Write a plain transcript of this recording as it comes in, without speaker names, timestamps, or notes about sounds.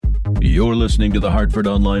You're listening to the Hartford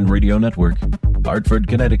Online Radio Network, Hartford,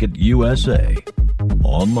 Connecticut, USA.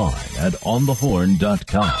 Online at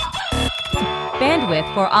onthehorn.com.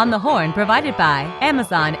 Bandwidth for On the Horn provided by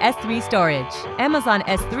Amazon S3 Storage. Amazon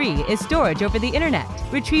S3 is storage over the internet.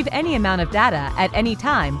 Retrieve any amount of data at any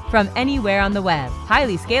time from anywhere on the web.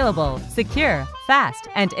 Highly scalable, secure, fast,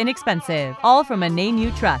 and inexpensive. All from a name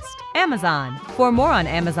you trust. Amazon. For more on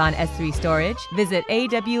Amazon S3 Storage, visit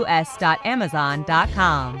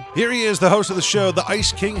aws.amazon.com. Here he is, the host of the show, the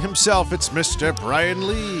Ice King himself. It's Mr. Brian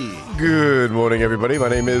Lee. Good morning, everybody. My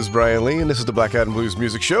name is Brian Lee, and this is the Black Adam Blues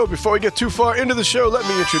Music Show. Before we get too far into the show, let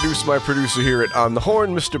me introduce my producer here at On the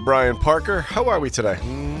Horn, Mr. Brian Parker. How are we today?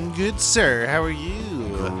 Good, sir. How are you?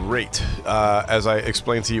 Great. As I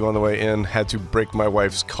explained to you on the way in, had to break my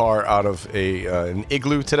wife's car out of an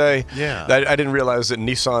igloo today. Yeah. I didn't realize that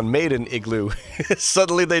Nissan made an igloo.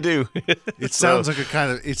 Suddenly they do. It sounds like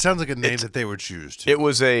a name that they would choose.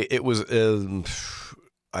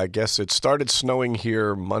 I guess it started snowing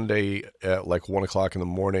here Monday at like 1 o'clock in the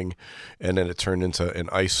morning, and then it turned into an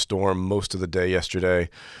ice storm most of the day yesterday.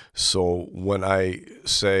 So when I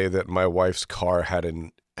say that my wife's car had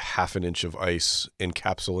half an inch of ice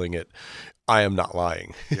encapsulating it, I am not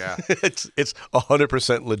lying. Yeah. It's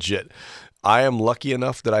 100% legit. I am lucky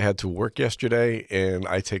enough that I had to work yesterday, and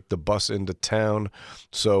I take the bus into town,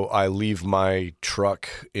 so I leave my truck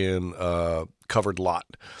in a covered lot.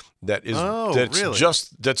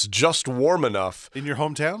 That's just warm enough. In your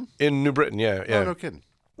hometown? In New Britain, yeah. Oh, no kidding.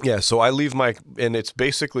 Yeah, so I leave and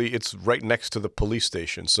it's right next to the police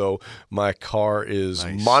station. So my car is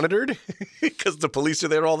monitored because the police are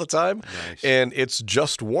there all the time. Nice. And it's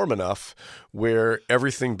just warm enough where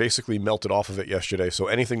everything basically melted off of it yesterday. So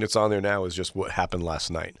anything that's on there now is just what happened last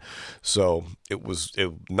night. So it was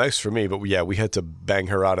nice for me, but yeah, we had to bang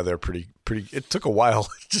her out of there pretty. It took a while.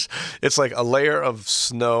 It's like a layer of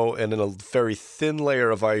snow and then a very thin layer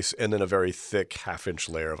of ice and then a very thick half-inch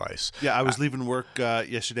layer of ice. Yeah, I was leaving work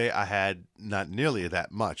yesterday. I had not nearly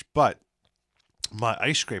that much, but my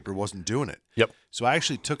ice scraper wasn't doing it. Yep. So I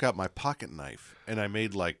actually took out my pocket knife and I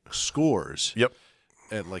made like scores. Yep.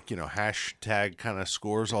 And hashtag kind of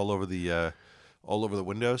scores all over the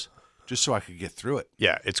windows, just so I could get through it.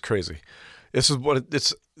 Yeah, it's crazy.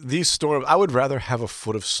 These storms. I would rather have a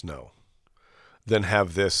foot of snow than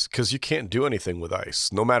have this, because you can't do anything with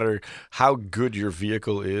ice. No matter how good your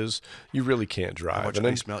vehicle is, you really can't drive. How much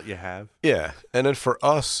ice melt you have. Yeah. And then for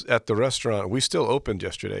us at the restaurant, we still opened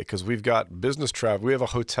yesterday because we've got business travel. We have a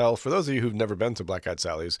hotel. For those of you who've never been to Black Eyed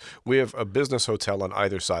Sally's, we have a business hotel on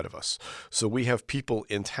either side of us. So we have people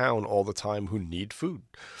in town all the time who need food.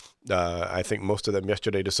 I think most of them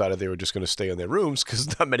yesterday decided they were just going to stay in their rooms because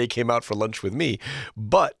not many came out for lunch with me.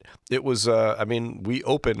 But it was, we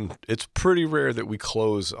open. It's pretty rare that we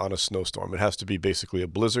close on a snowstorm. It has to be basically a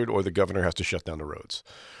blizzard or the governor has to shut down the roads.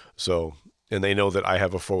 So, and they know that I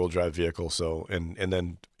have a four-wheel drive vehicle, so and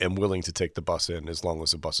then am willing to take the bus in as long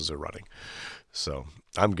as the buses are running. So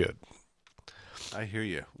I'm good. I hear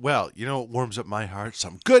you. Well, you know what warms up my heart?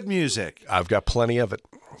 Some good music. I've got plenty of it.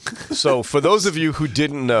 So for those of you who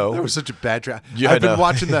didn't know, that was such a bad draft. Yeah, I've been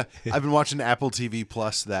watching Apple TV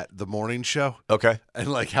Plus, the morning show. Okay.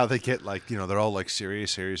 And like how they get they're all like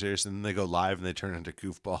serious, and then they go live and they turn into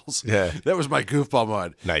goofballs. Yeah. That was my goofball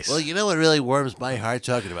mod. Nice. Well, you know what really warms my heart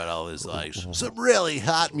talking about all this some really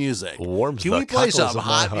hot music. Warms Can the we play cockles some of my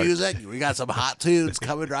hot heart. music? We got some hot tunes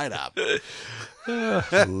coming right up.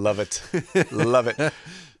 Love it. Love it.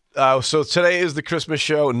 So today is the Christmas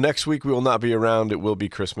show. Next week we will not be around. It will be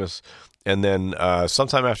Christmas. And then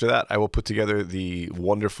sometime after that, I will put together the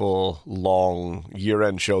wonderful, long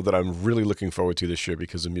year-end show that I'm really looking forward to this year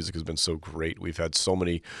because the music has been so great. We've had so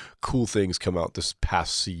many cool things come out this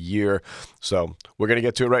past year. So we're going to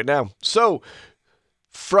get to it right now. So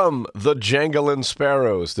from the Jangolin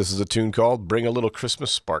Sparrows, this is a tune called Bring a Little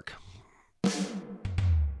Christmas Spark.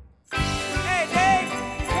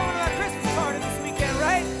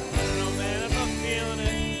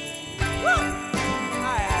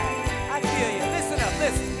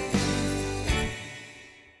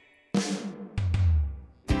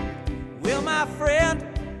 My friend,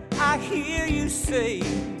 I hear you say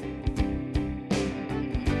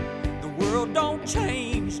the world don't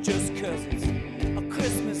change just 'cause it's a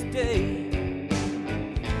Christmas day.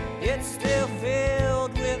 It's still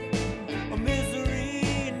filled with a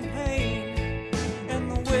misery and pain,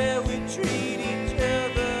 and the way we treat each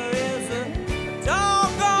other is a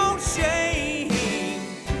doggone shame.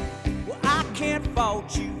 Well, I can't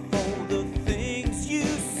fault you for the things you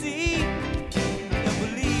see.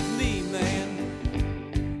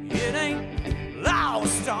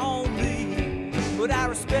 On me, but I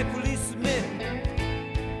respectfully submit.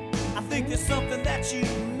 I think there's something that you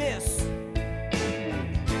miss.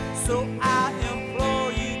 So I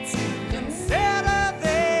implore you to consider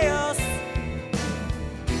this.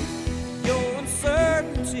 Your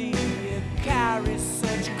uncertainty carries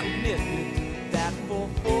such commitment that for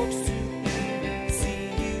folks to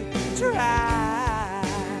see you try,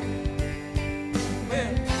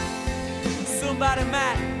 well, somebody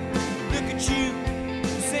might look at you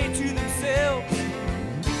and say to themselves,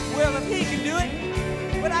 well, if he can do it,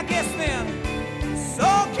 well, I guess then so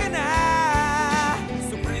can I.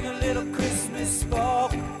 So bring a little Christmas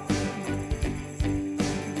spark,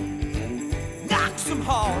 knock some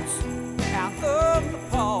hearts out of the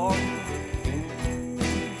park.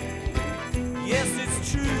 Yes,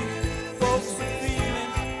 it's true, folks are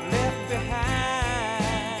feeling left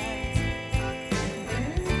behind,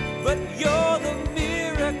 but you're the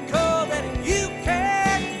miracle that you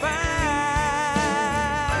can't find.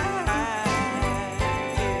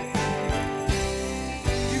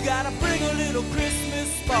 You gotta bring a little Christmas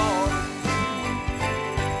spark.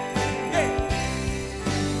 Yeah.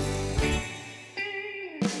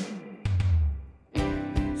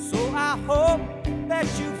 So I hope that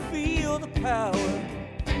you feel the power,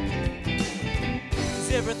 'cause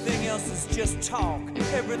everything else is just talk,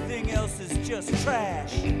 everything else is just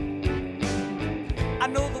trash. I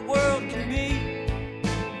know the world can be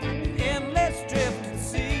an endless drift at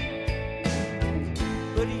sea,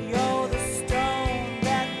 but you're the stone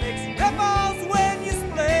that makes ripples when you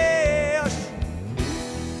splash.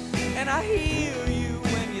 And I hear you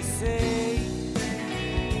when you say,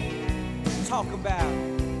 talk about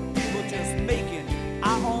people just making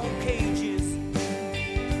our own cages.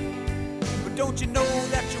 But don't you know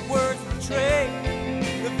that your words betray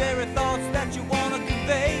the very thoughts that you want to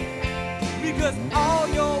convey? Because all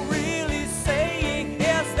you're really saying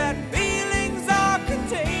is that feelings are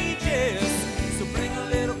contagious. So bring a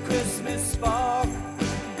little Christmas spark,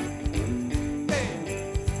 hey,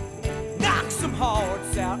 knock some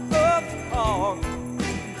hearts out of the park.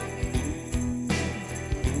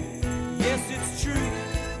 Yes, it's true,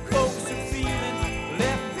 folks are feeling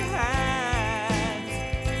left behind,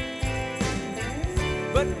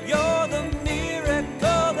 but you're the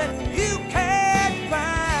miracle that you can't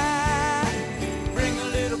find. Bring a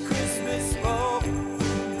little Christmas smoke,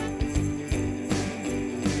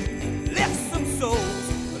 lift some souls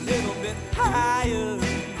a little bit higher.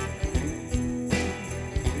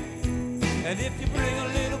 And if you bring a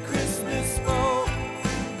little Christmas smoke,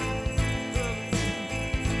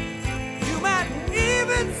 you might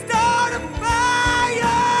even start a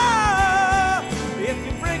fire. If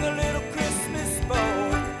you bring a little Christmas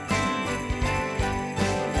smoke,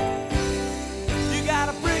 you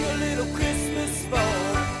gotta bring a little Christmas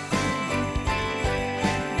smoke.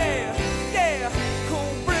 Yeah, yeah,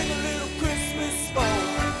 come bring a little Christmas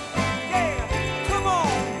smoke. Yeah, come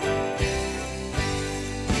on.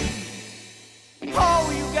 All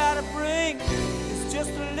you gotta bring is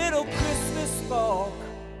just a little Christmas spark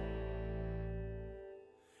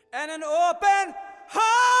and an open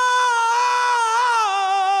heart.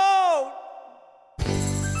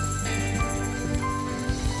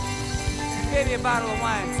 Maybe a bottle of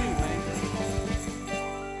wine too, man.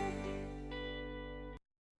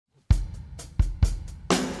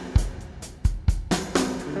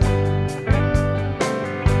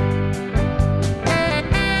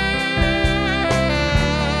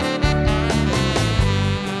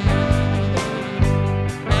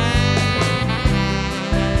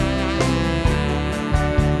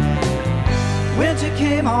 Winter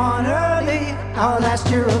came on early, our last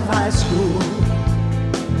year of high school.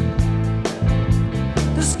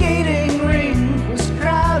 The skating rink was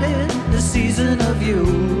crowded, the season of you.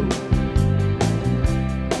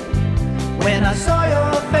 When I saw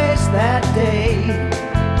your face that day,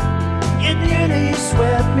 it nearly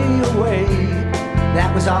swept me away.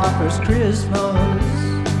 That was our first Christmas,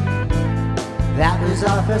 that was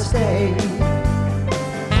our first day.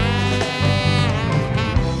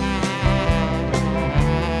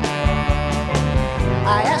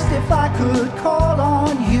 I asked if I could call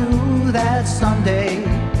on you that Sunday.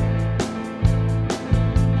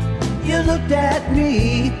 You looked at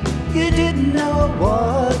me, you didn't know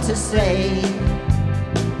what to say.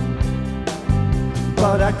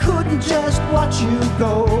 But I couldn't just watch you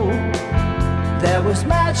go. There was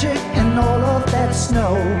magic in all of that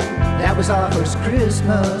snow. That was our first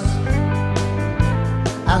Christmas,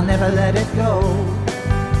 I'll never let it go.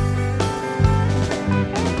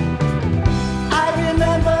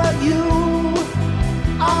 Remember you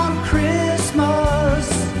on Christmas.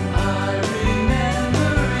 I remember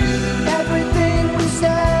you. Everything we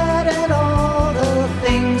said and all the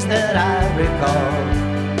things that I recall.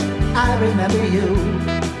 I I remember you.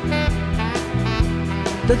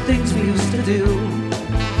 The things we used to do,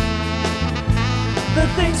 the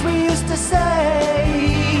things we used to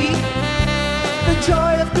say, the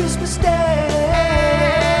joy of Christmas Day.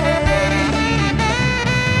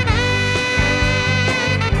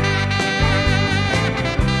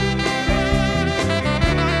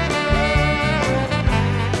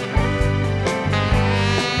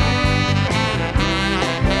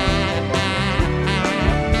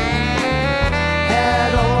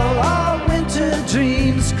 Had all our winter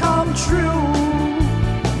dreams come true,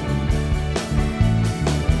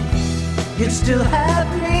 you'd still have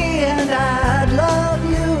me and I'd love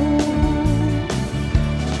you.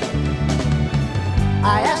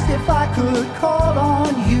 I asked if I could call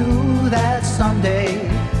on you that Sunday.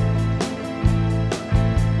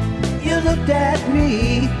 You looked at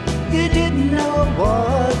me, you didn't know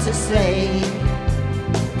what to say.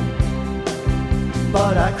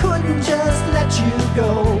 But I couldn't just let you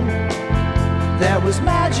go. There was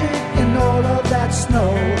magic in all of that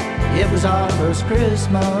snow. It was our first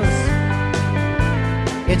Christmas.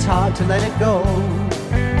 It's hard to let it go.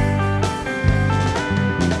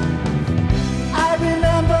 I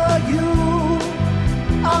remember you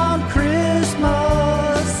on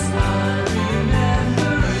Christmas. I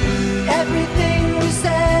remember you. Everything we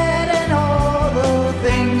said and all the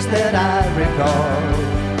things that I recall.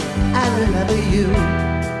 I remember you.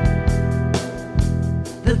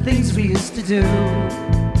 The things we used to do,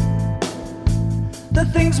 the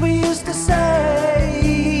things we used to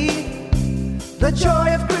say, the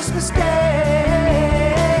joy of Christmas Day.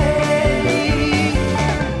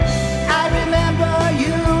 I remember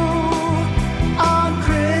you on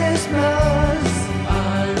Christmas.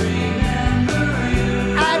 I remember you.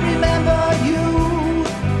 I remember you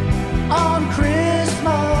on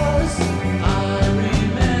Christmas. I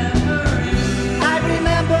remember you. I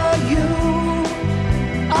remember you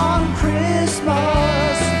on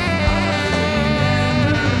Christmas.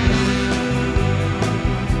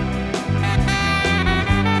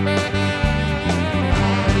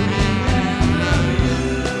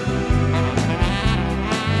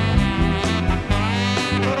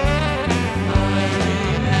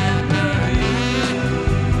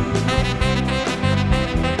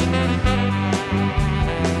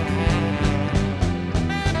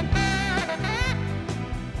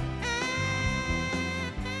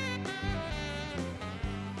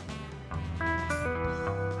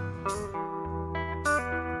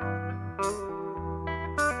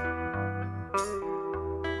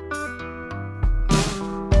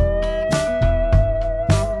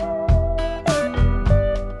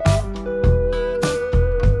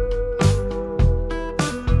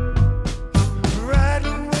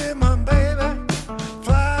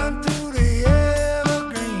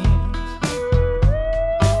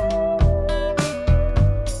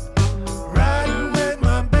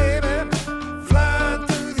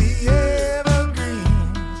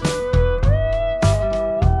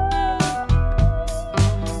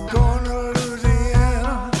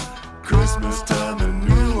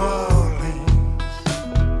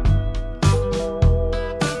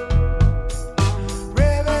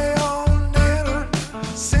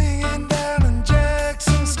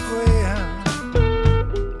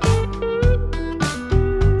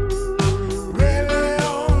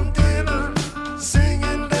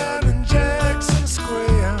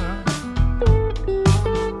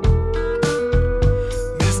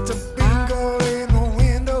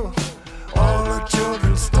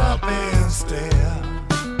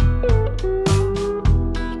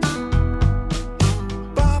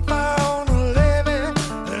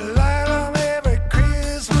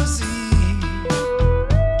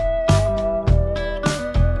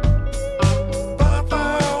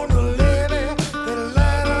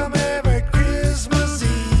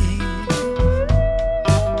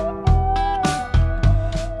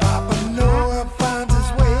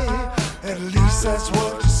 That's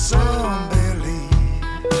what some believe.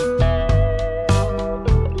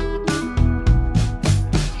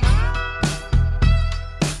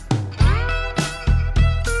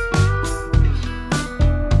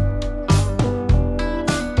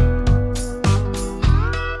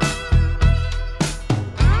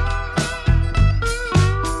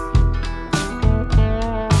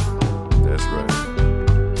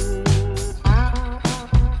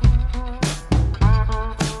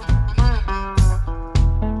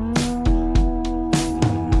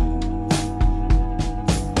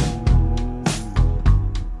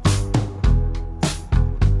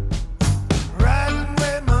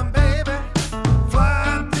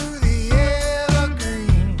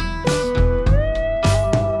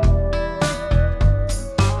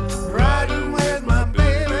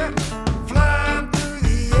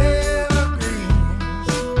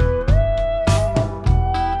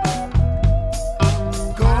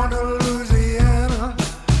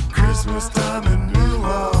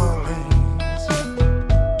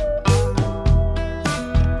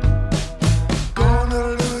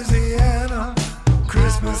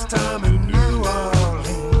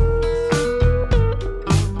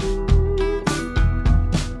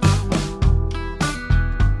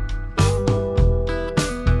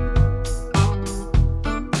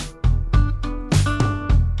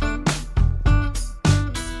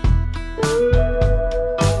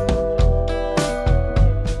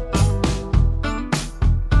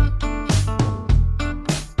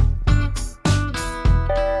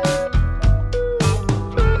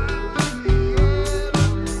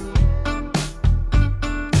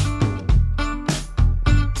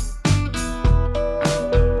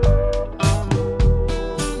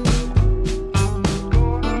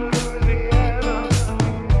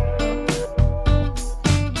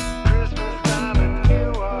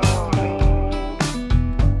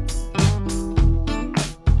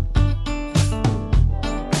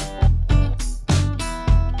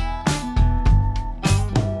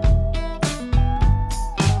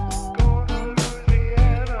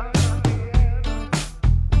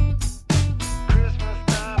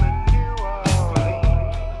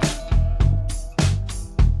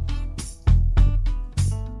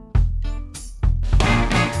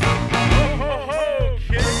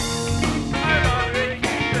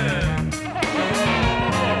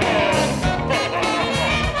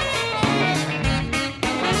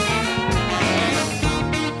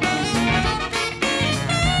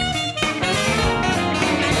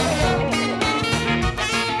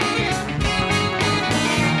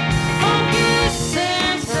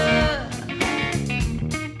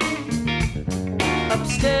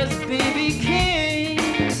 wears BB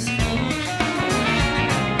Kings.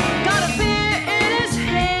 Got a beer in his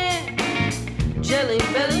hand, jelly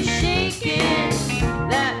belly shaking,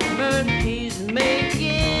 that bird he's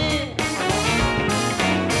making.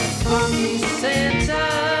 Funky Santa.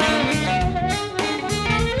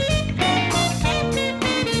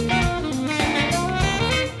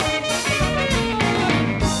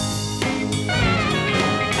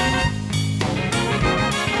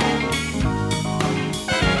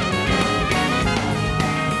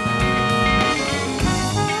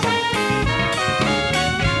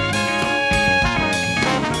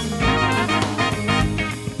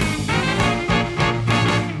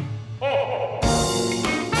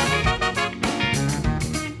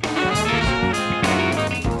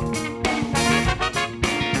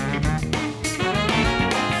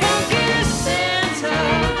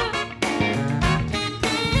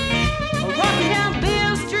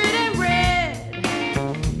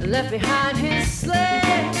 Left behind his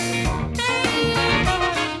sled,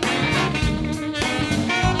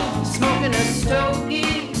 smoking a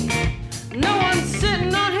stogie, no one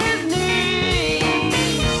sitting on his knee.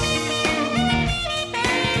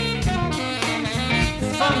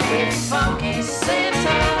 Funky, funky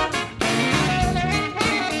Santa,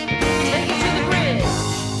 take you to the bridge.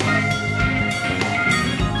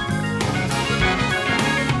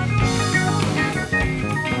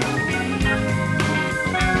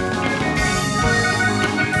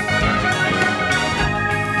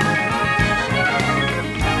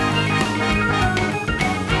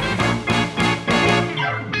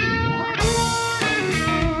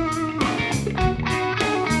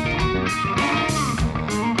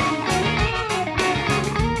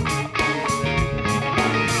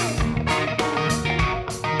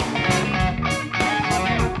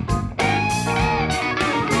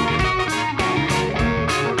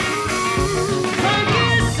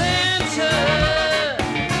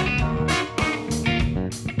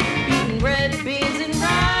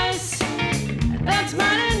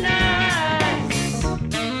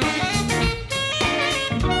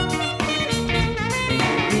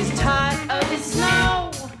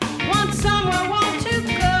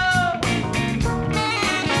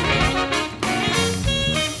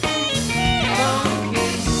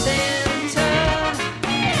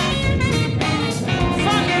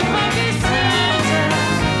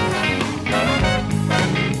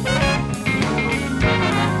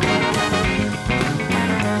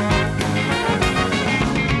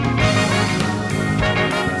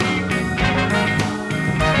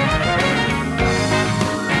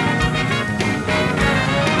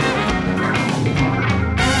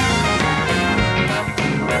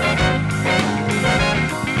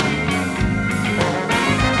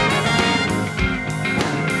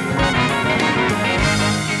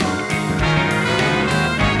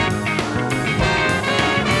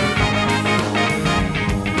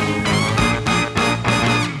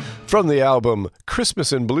 From the album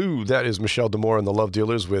Christmas in Blue, that is Michelle DeMore and the Love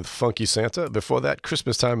Dealers with Funky Santa. Before that,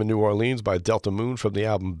 Christmas Time in New Orleans by Delta Moon from the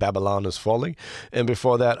album Babylon is Falling. And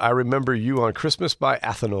before that, I Remember You on Christmas by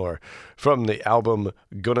Athenor from the album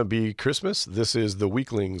Gonna Be Christmas. This is The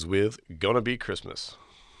Weaklings with Gonna Be Christmas.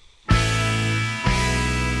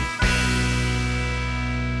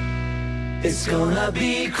 It's gonna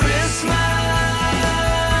be Christmas.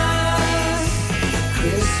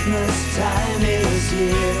 Christmas time is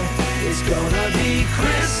here. It's gonna be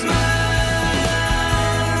Christmas.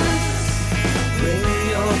 Bring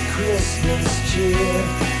your Christmas cheer.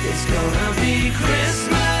 It's gonna be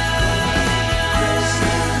Christmas.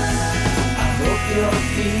 I hope you're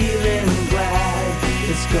feeling glad.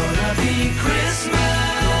 It's gonna be Christmas.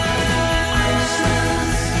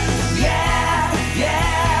 Yeah,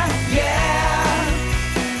 yeah, yeah.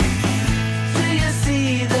 Do you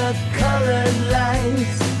see the colored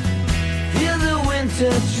lights? Feel the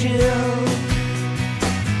winter chill.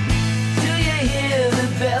 Do you hear the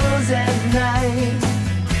bells at night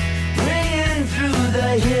ringing through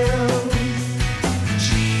the hills?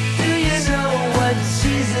 Do you know what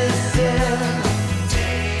Jesus said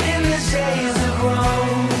in the days of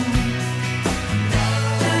Rome?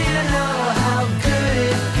 Do you know how good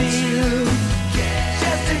it feels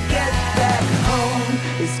just to get back home?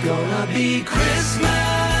 It's gonna be Christmas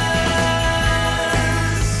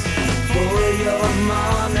for your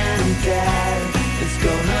mom and dad. It's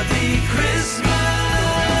gonna be Christmas.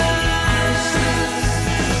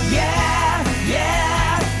 Yeah,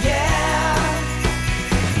 yeah, yeah.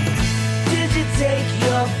 Did you take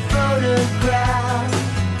your photograph?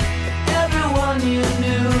 Everyone you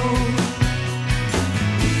knew.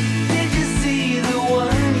 Did you see the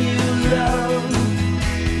one you love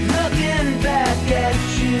looking back at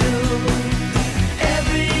you?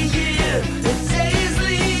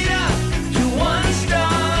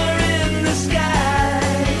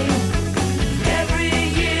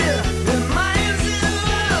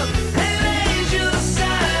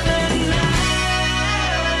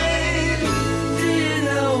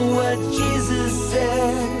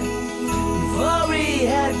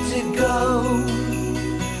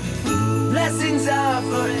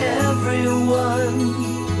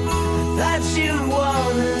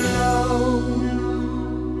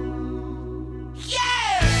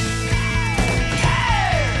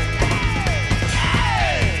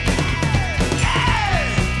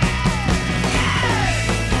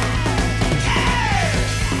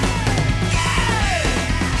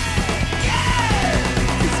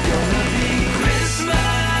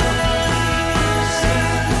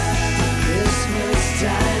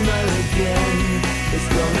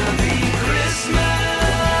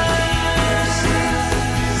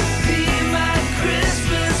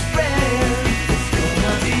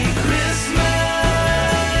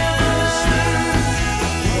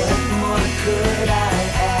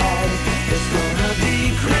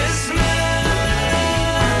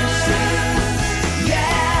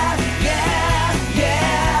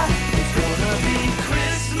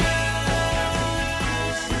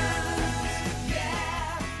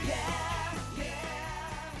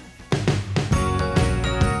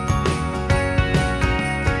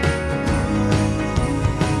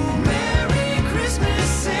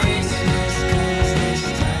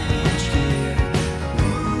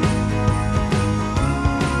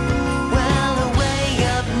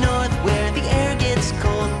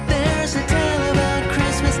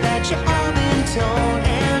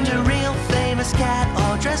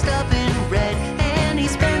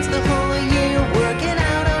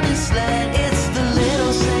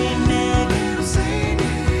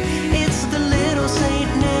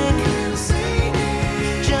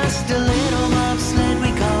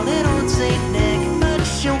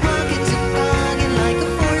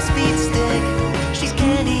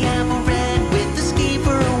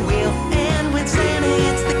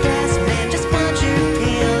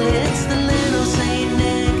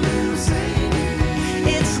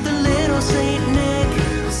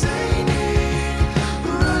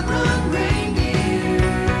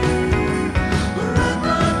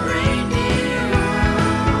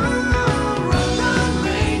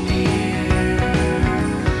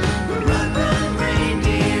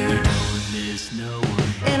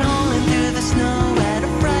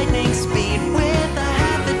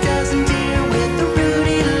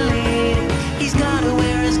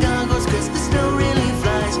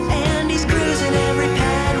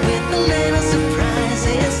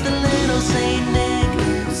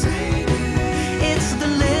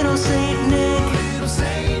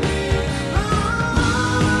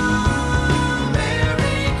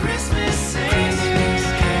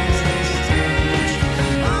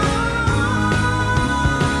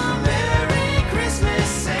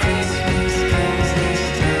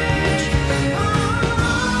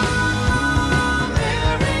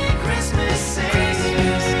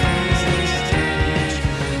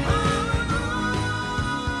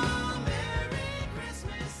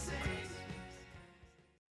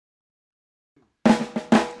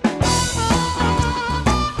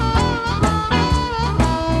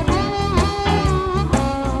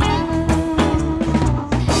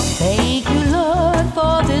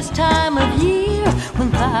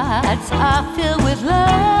 are filled with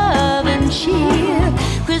love and cheer.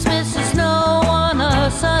 Christmas is snow on a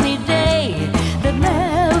sunny day that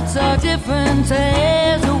melts our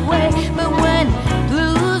differences away. But when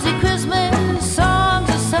bluesy Christmas songs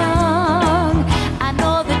are sung, I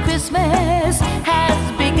know that Christmas has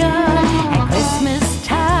begun. At Christmas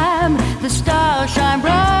time, the stars shine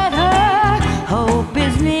brighter, hope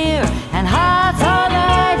is near and hearts are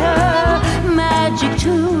lighter. Magic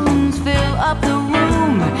tunes fill up the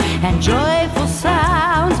room and joyful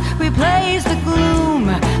sounds replace the gloom.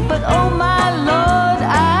 But oh my Lord,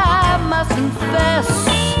 I must confess,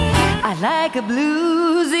 I like a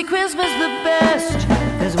bluesy Christmas the best.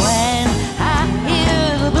 'Cause when I hear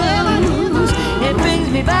the blues, it brings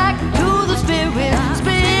me back to the spirit of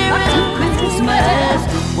Christmas.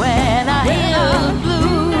 When I hear the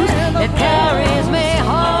blues, it carries me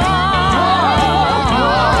home.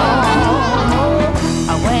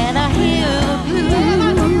 When I hear the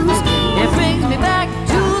blues, it brings me back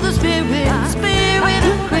to the spirit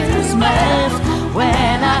of Christmas.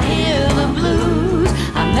 When I hear the blues,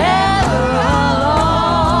 I'm never alone.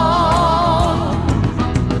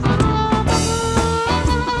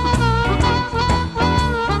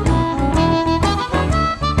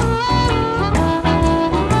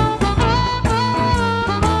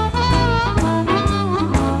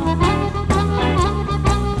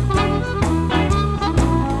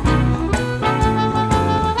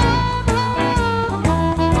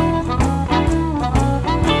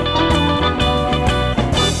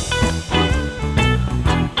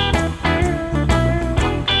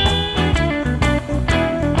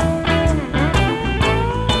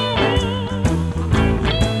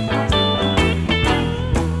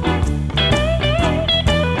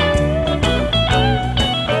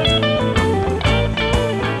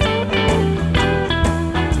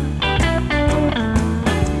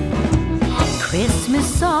 Christmas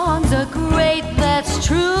songs are great, that's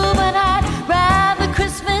true, but I'd rather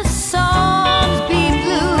Christmas songs be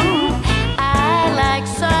blue. I like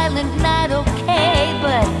Silent Night, okay,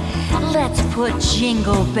 but let's put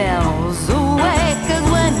Jingle Bells away. 'Cause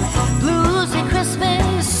when blues and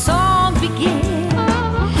Christmas songs begin,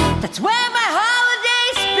 that's when my holiday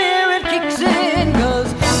spirit kicks in.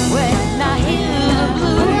 'Cause when I hear the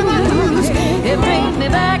blues, it brings me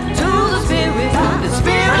back to the spirit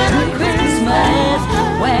of Christmas.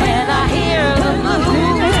 When I hear the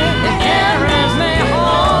blues, it carries me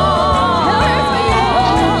home.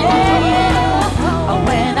 Yeah, yeah.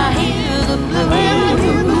 When I hear the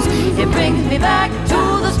blues, it brings me back to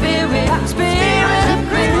the spirit of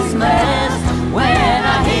Christmas. When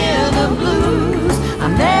I hear the blues,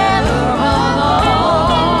 I'm never alone.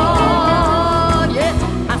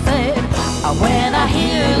 Yeah, I said, when I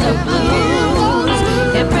hear the blues,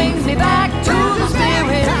 it brings me back to the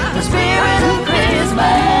spirit of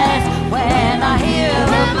Christmas. When I hear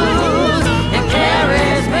the blues, it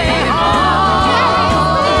carries me home.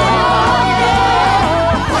 Yeah.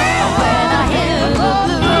 When I hear the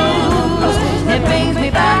blues, it brings me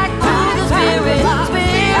back to the spirit of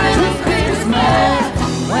Christmas.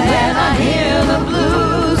 When I hear the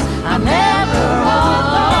blues, I'm never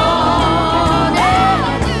alone.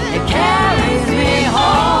 Yeah. It carries me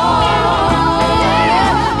home.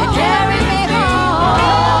 Yeah. It carries me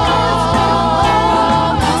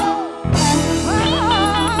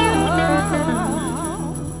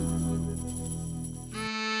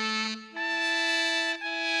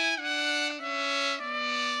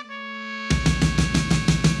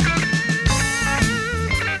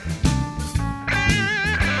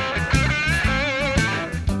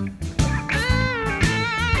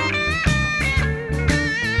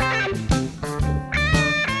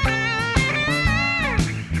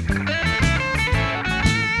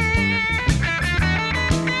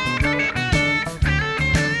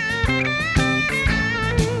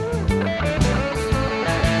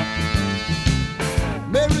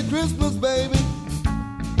Merry Christmas, baby,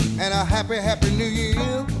 and a happy, happy New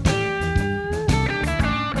Year.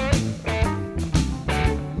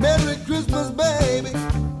 Merry Christmas, baby,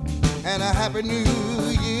 and a happy New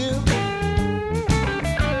Year.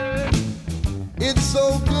 It's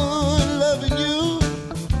so good loving you,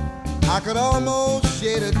 I could almost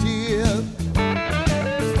shed a tear.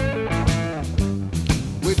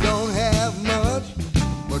 We don't have much,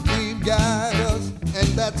 but we've got us, and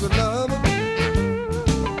that's enough.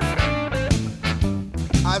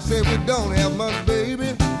 I say we don't have much,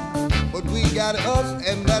 baby, but we got us,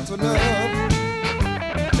 and that's enough.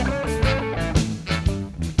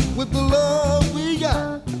 With the love we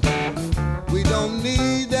got, we don't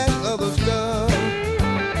need that other stuff.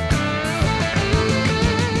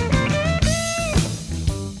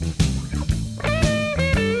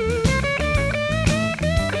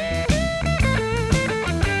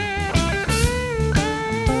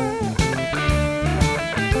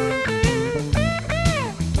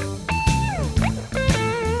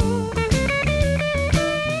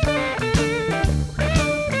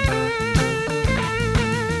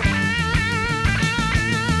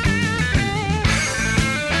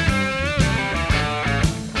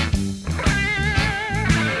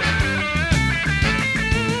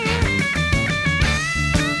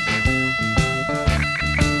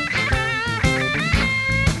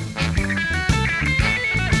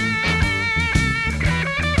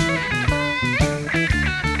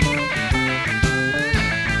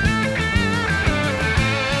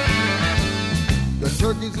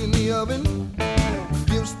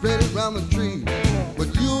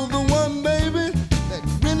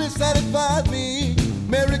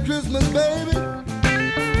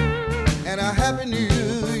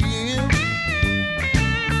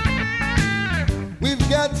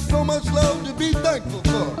 much love to be thankful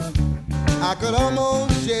for. I could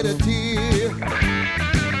almost shed a tear.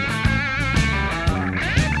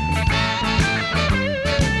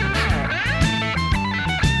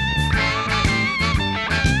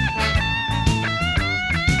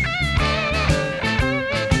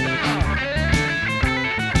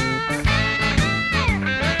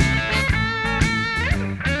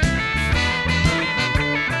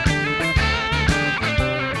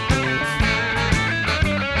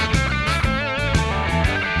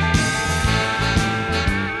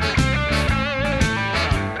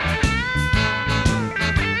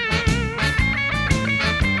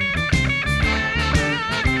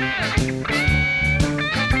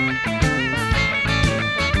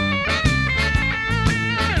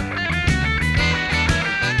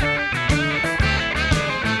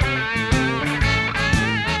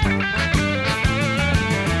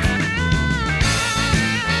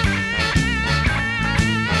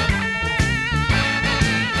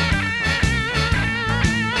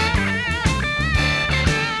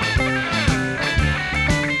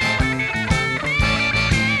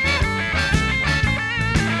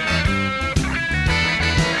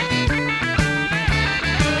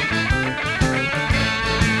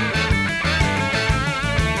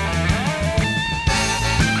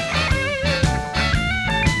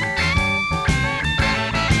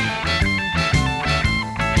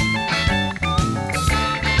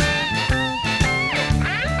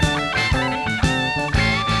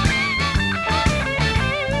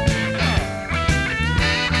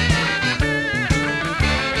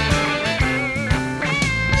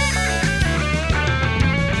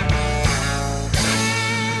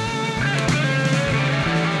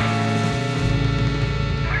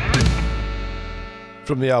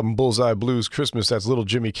 From the album Bullseye Blues Christmas, that's Little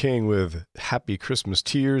Jimmy King with Happy Christmas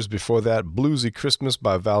Tears. Before that, Bluesy Christmas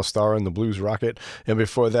by Val Starr and the Blues Rocket. And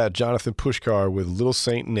before that, Jonathan Pushkar with Little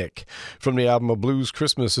Saint Nick. From the album of Blues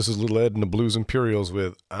Christmas, this is Little Ed and the Blues Imperials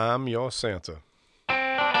with I'm Your Santa.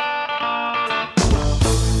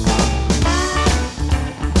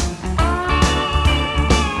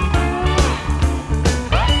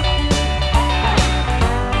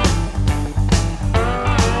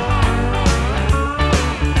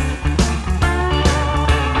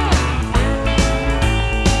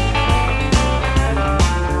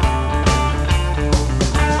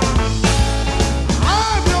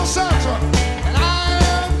 I'm your Santa, and I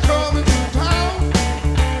am coming to town.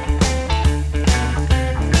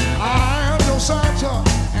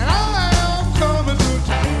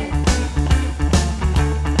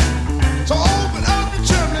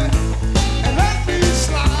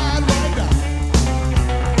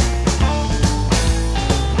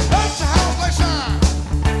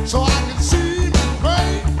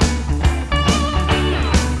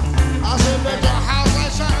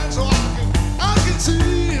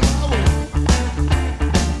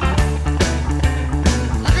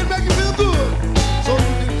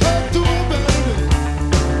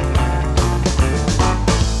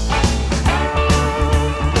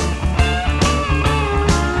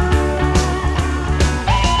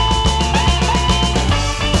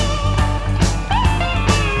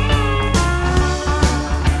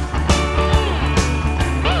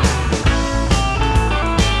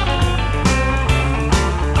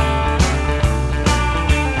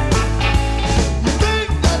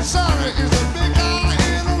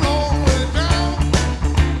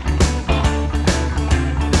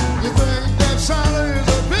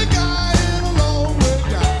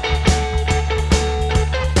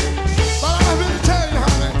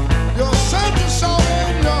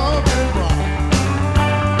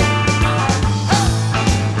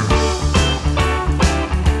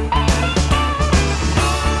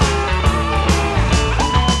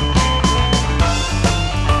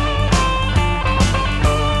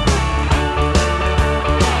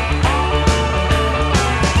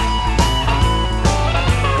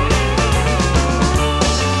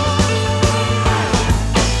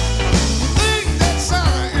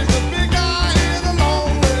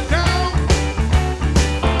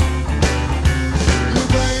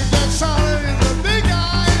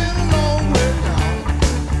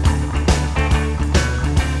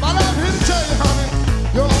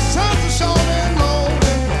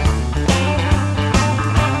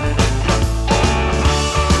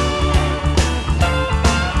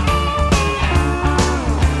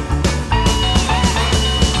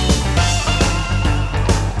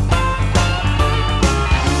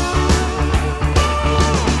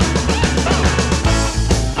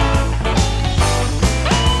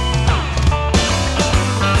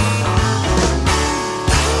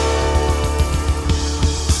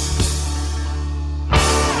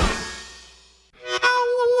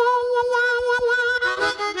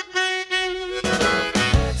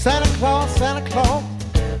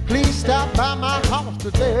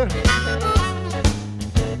 today.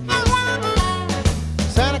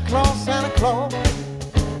 Santa Claus,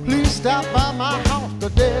 please stop by my house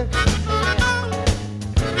today.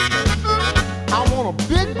 I want a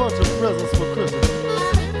big bunch of presents for Christmas,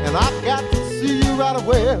 and I've got to see you right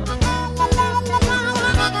away.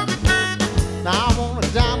 Now I want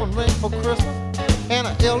a diamond ring for Christmas, and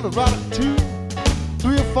an Eldorado too.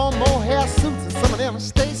 3 or 4 more hair suits and some of them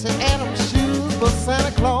Stacey Adams shoes. But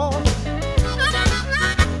Santa Claus,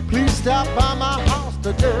 please stop by my house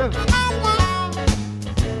today.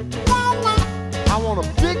 I want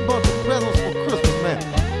a big bunch of presents for Christmas, man.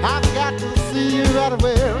 I've got to see you right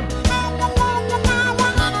away.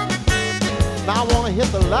 Now I want to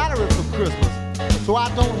hit the lottery for Christmas, so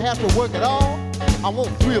I don't have to work at all. I want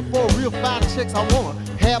 3 or 4 real fine chicks. I want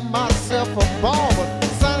to have myself a ball. But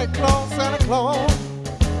Santa Claus,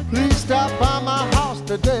 please stop by my house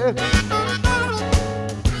today.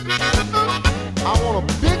 I want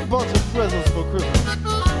a big bunch of presents for Christmas.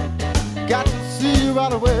 Got to see you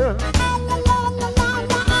right away.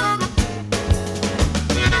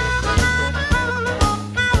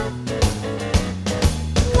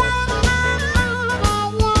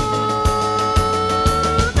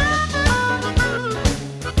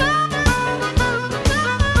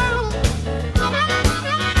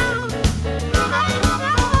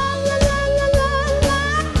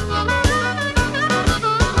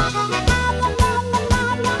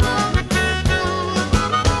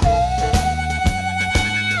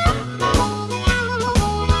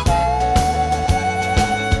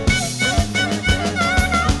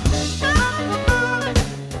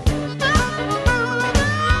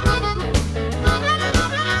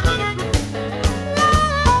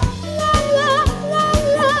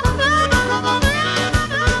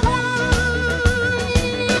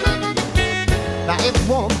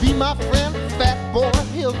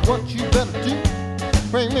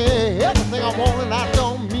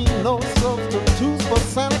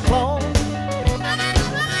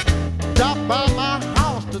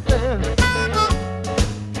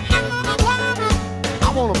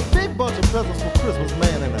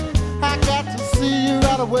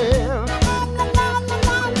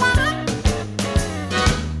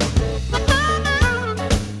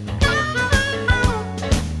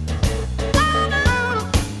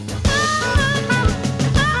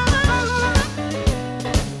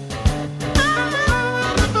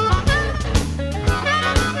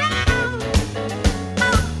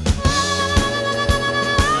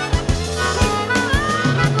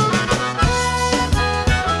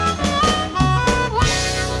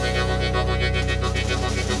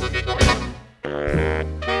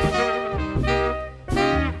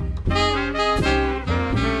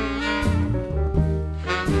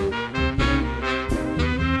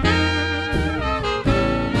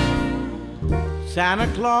 Santa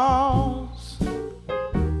Claus,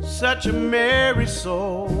 such a merry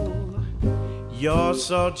soul. You're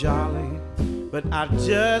so jolly, but I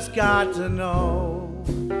just got to know.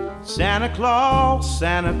 Santa Claus,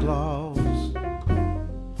 Santa Claus,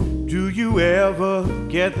 do you ever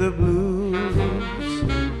get the blues?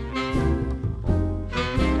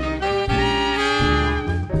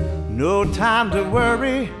 No time to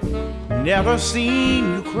worry, never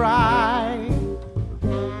seen you cry.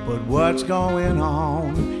 But what's going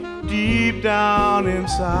on deep down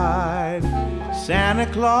inside? Santa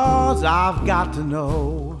Claus, I've got to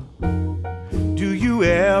know. Do you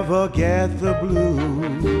ever get the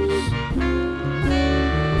blues?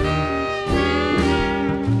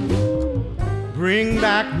 Bring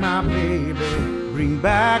back my baby, bring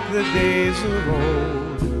back the days of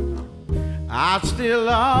old. I still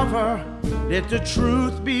love her, let the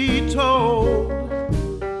truth be told.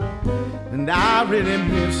 And I really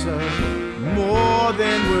miss her more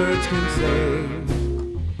than words can say.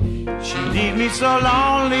 She leaves me so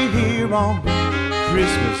lonely here on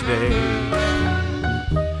Christmas Day.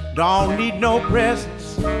 Don't need no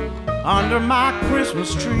presents under my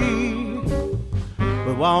Christmas tree,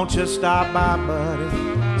 but won't you stop by,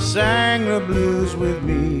 buddy, sing the blues with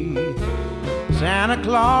me. Santa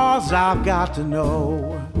Claus, I've got to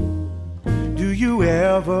know, do you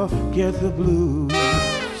ever get the blues?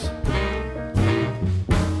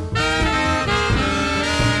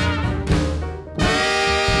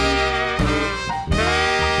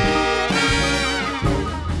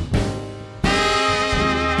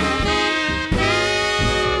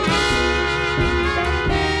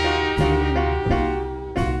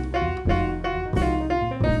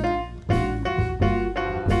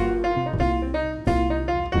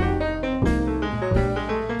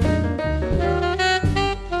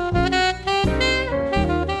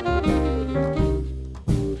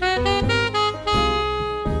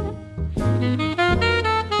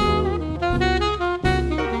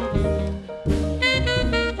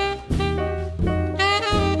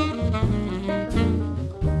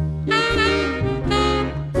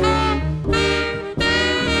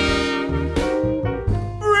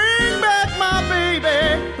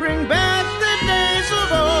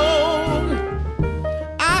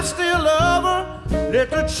 Let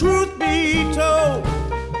the truth be told,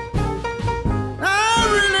 I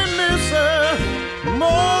really miss her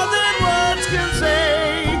more than words can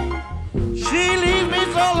say. She leaves me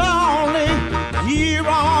so lonely here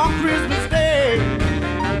on Christmas Day.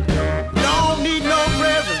 Don't need no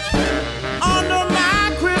presents under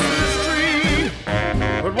my Christmas tree,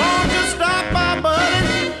 but won't you stop by,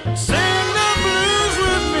 buddy? Sing the blues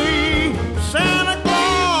with me. Santa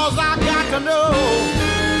Claus, I got to know,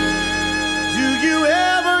 do you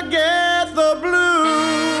ever get the blues?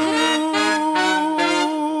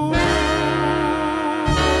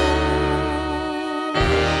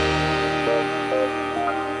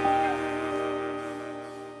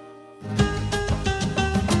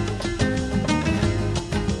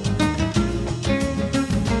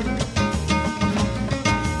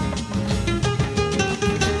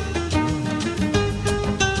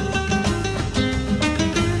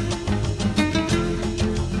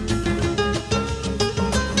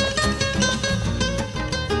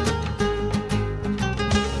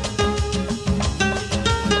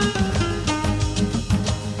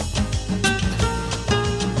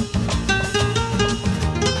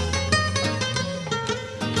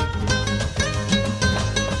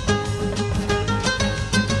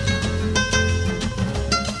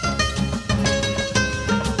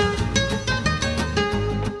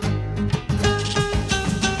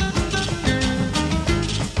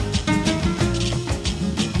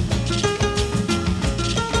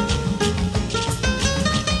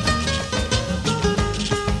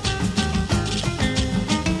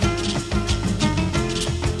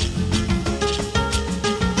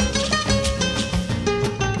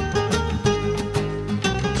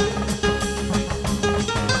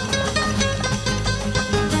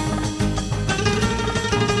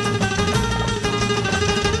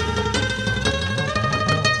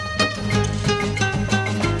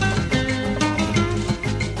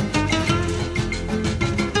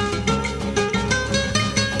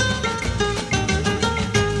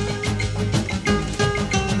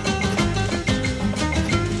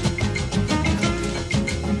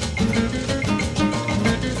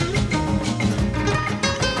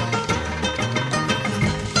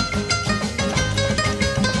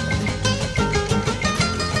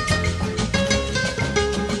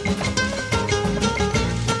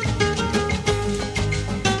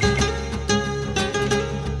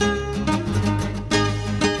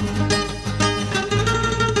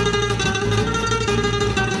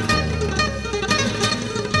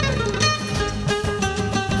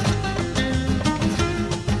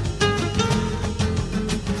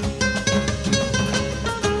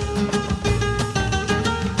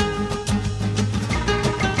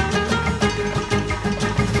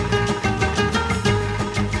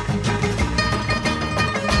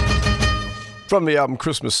 From the album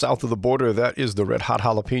Christmas South of the Border, that is the Red Hot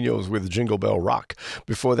Jalapenos with Jingle Bell Rock.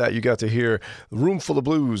 Before that, you got to hear Room Full of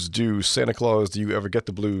Blues do Santa Claus, Do You Ever Get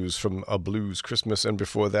the Blues from A Blues Christmas. And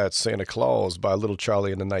before that, Santa Claus by Little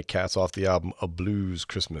Charlie and the Nightcats off the album A Blues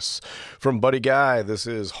Christmas. From Buddy Guy, this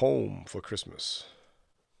is Home for Christmas.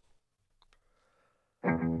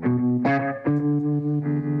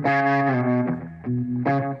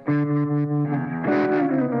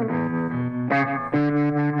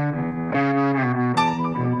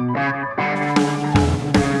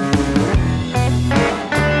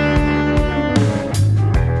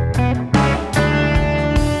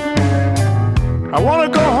 I wanna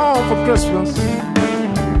go home for Christmas,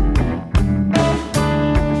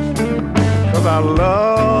 'cause I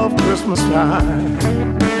love Christmas time.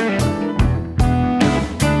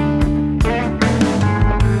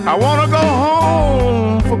 I wanna go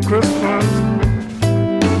home for Christmas,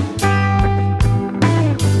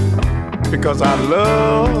 because I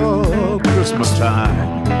love Christmas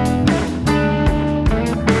time.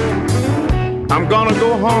 I'm gonna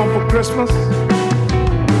go home for Christmas,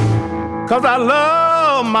 'cause I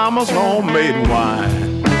love Mama's homemade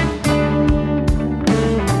wine.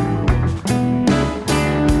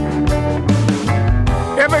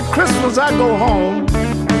 Every Christmas I go home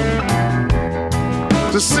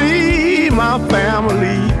to see my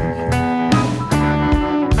family.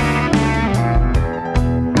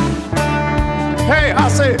 Hey, I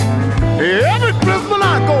say, every Christmas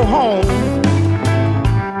I go home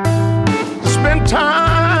to spend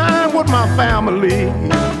time with my family.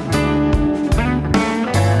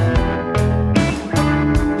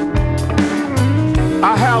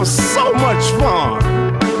 I have so much fun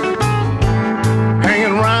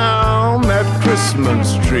hanging around that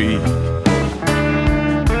Christmas tree.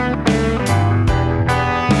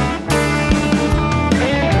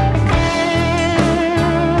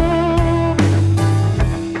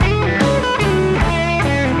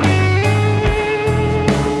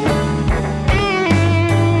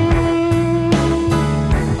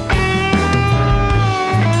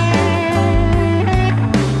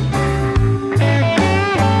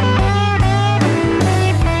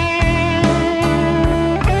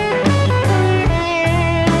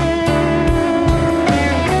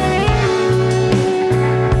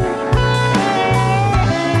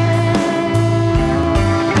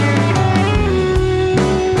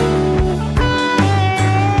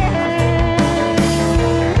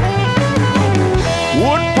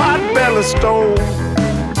 belly stove.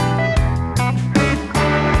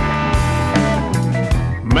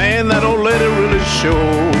 Man, that old lady really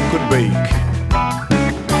sure could bake.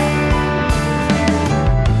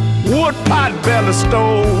 Wood pot belly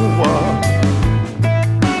stove.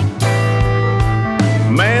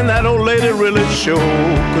 Man, that old lady really sure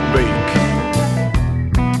could bake.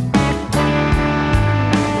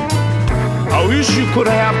 I wish you could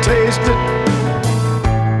have tasted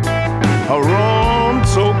a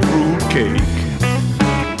rum-soaked fruit cake.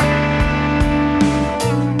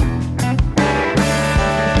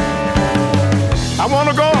 I want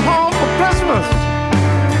to go home for Christmas,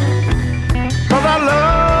 'cause I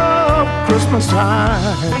love Christmas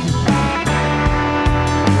time.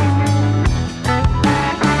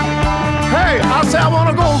 Hey, I say I want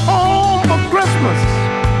to go home for Christmas,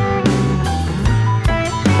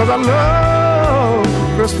 'cause I love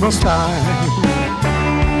Christmas time.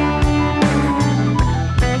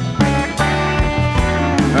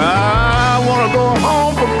 I want to go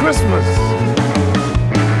home for Christmas,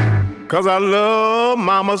 'cause I love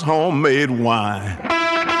Mama's homemade wine.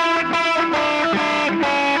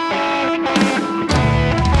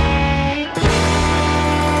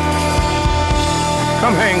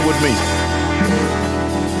 Come hang with me.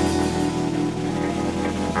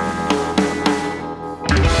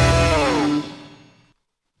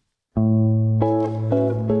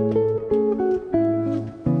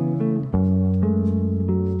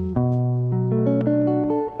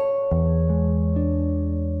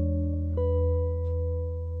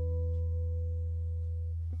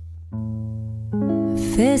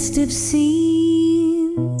 Festive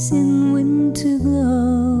scenes in winter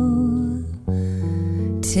glow,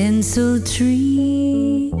 tinsel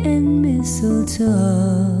tree and mistletoe,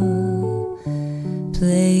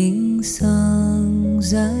 playing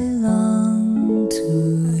songs I long to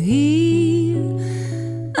hear.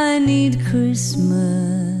 I need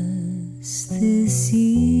Christmas this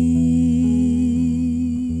year.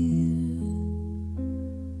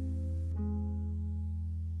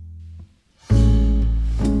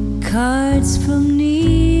 Cards from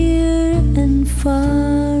near and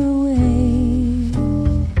far away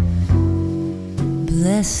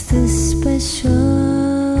bless this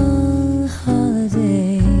special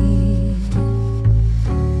holiday,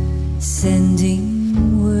 sending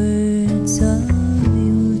words of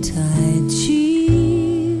Yuletide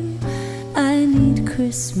cheer. I need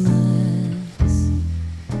Christmas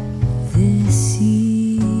this year.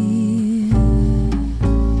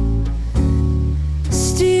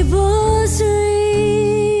 Steeples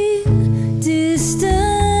ring,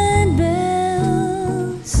 distant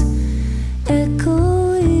bells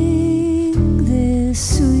echoing their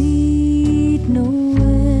sweet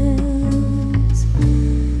noels.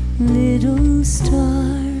 Little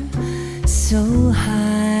star so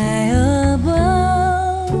high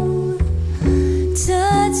above,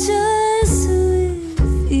 touch us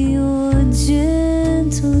with your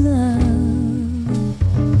gentle love.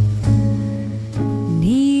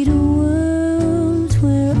 Need a world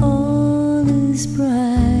where all is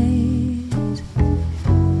bright,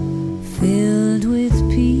 filled with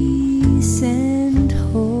peace and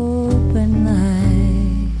hope and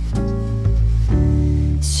light,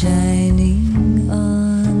 shining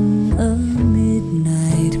on a midnight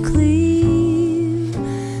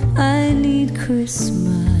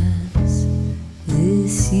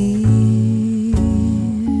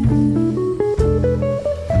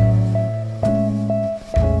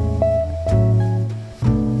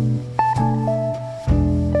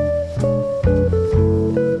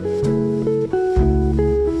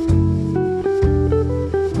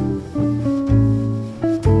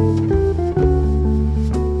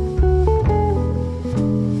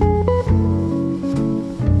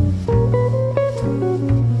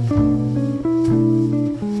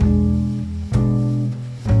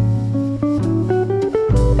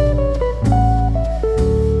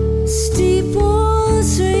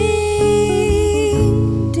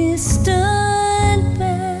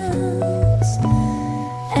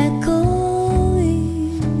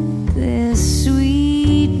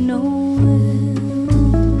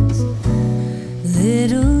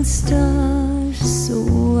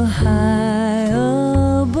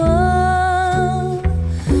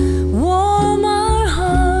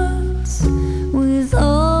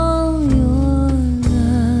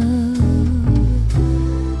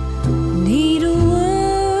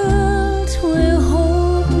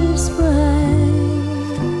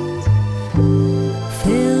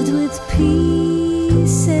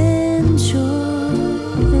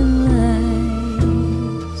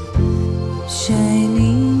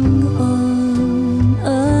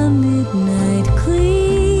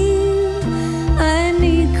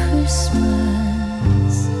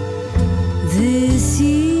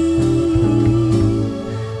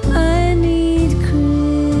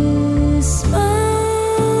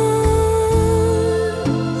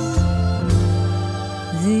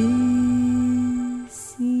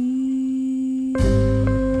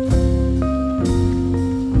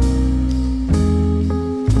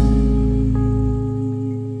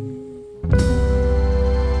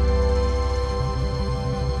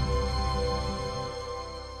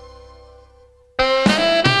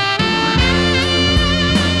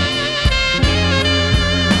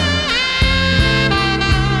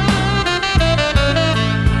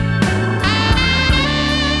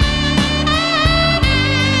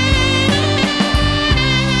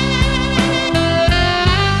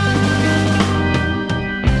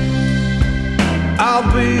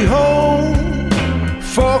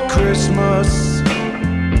for Christmas.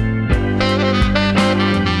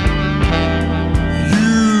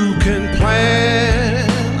 You can plan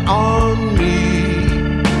on me.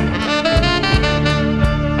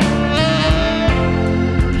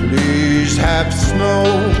 Please have snow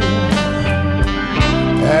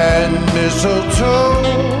and mistletoe.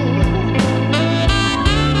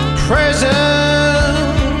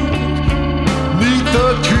 Present neath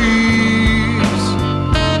the trees.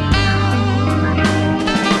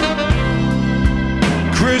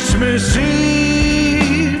 Christmas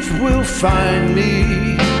Eve will find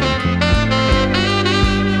me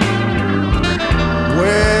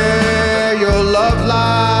where your love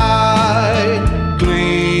light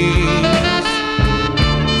gleams.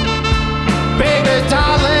 Baby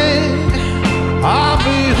darling, I'll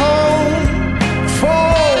be home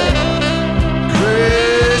for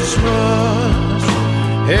Christmas,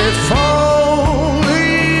 if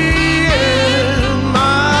only in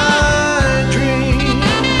my dream.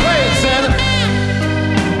 Play it, Santa.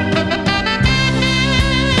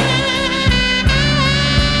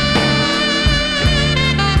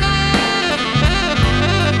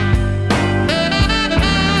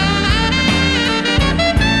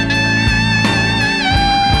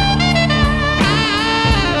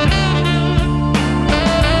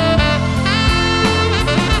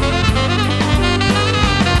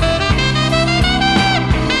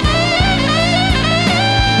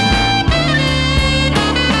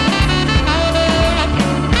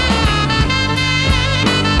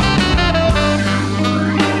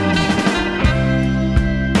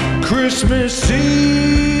 Christmas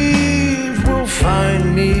Eve will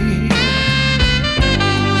find me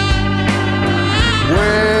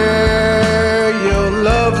where your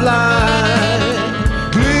love light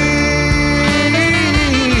gleams.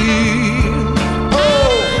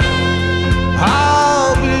 Oh,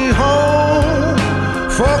 I'll be home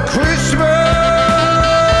for Christmas,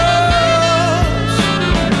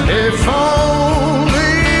 if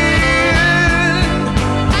only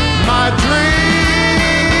in my dreams.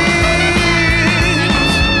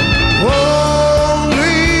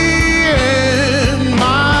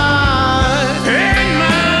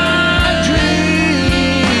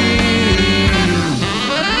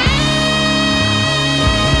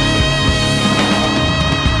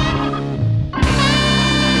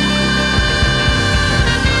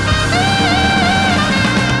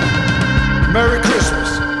 Merry Christmas.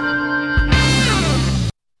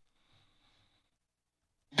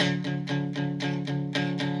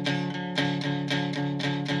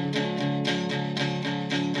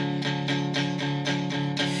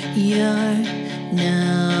 You're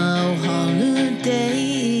no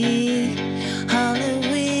holiday,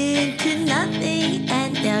 Halloween to nothing,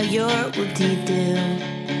 and now you're what-de-do.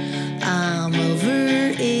 I'm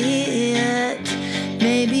over it.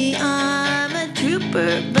 Maybe I'm a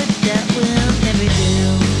trooper, but that will never do.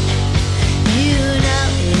 You know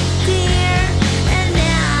it's clear, and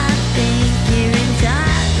now I think your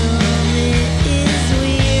entitlement is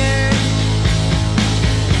weird.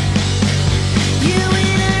 You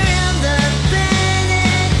went around the bend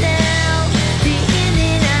and down, the in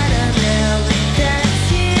and out of hell, that's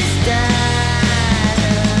your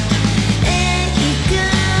style. And you go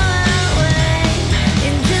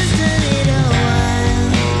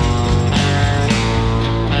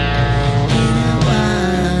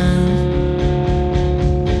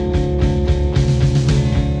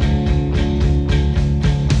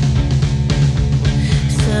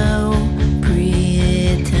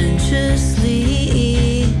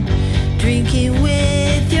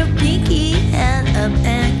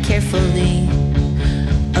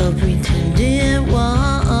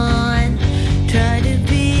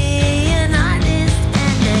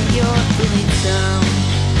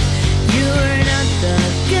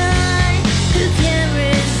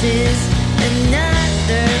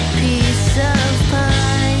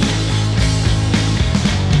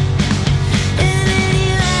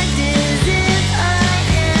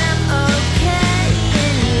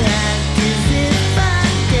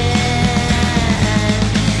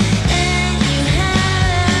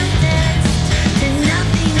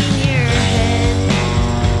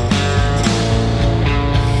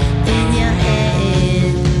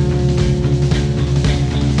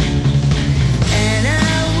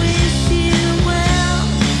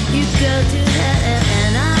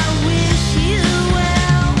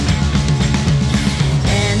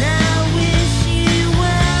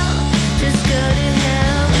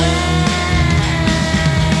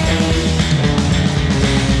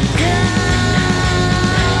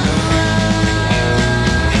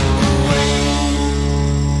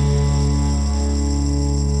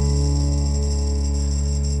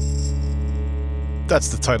That's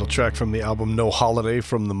the title track from the album No Holiday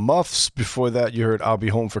from the Muffs. Before that, you heard I'll Be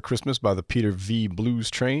Home for Christmas by the Peter V. Blues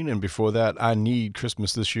Train. And before that, I Need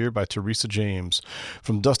Christmas This Year by Teresa James.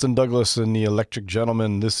 From Dustin Douglas and the Electric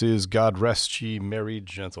Gentlemen, this is God Rest Ye Merry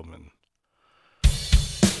Gentlemen.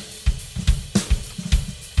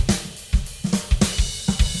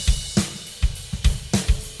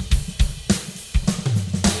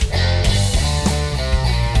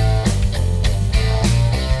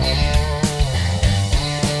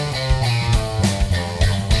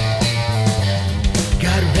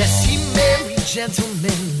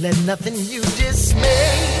 Gentlemen, let nothing you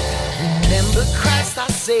dismay. Remember Christ our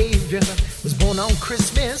Savior was born on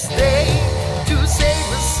Christmas Day to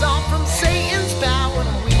save us all from Satan's power.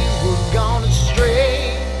 We were gone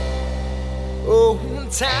astray. Oh,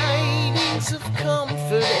 tidings of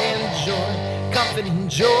comfort and joy, comfort and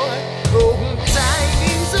joy. Oh,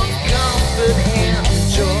 tidings of comfort and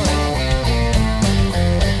joy,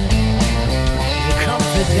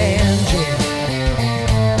 comfort and joy.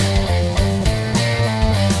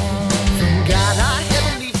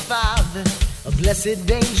 Blessed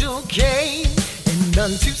angel came, and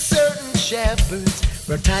unto certain shepherds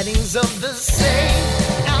brought tidings of the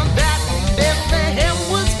same. Now that in Bethlehem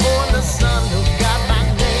was born the Son of God by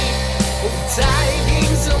name. Oh,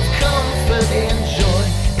 tidings of comfort and joy,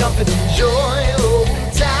 comfort and joy. Oh,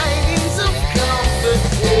 tidings of comfort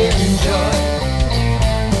and joy.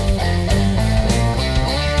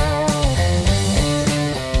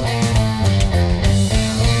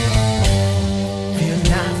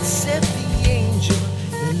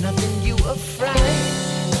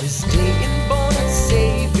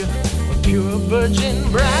 Virgin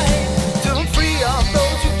bride, to free all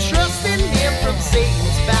those who trust in Him from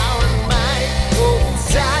Satan's power and might. Oh,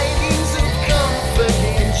 tidings of comfort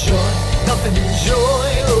and joy, comfort and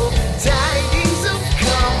joy. Oh, tidings of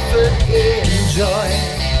comfort and joy.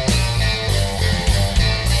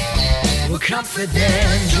 Oh, comfort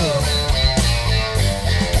and joy.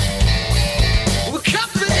 Oh,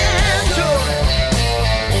 comfort and joy.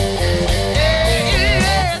 Yeah,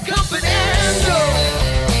 yeah, comfort and joy.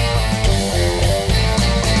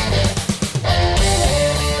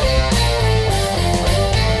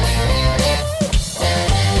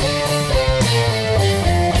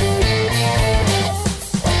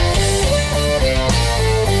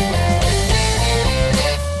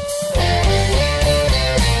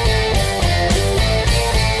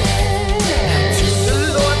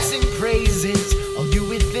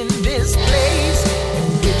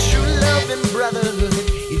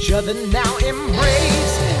 Each other now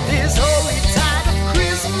embrace this holy tide of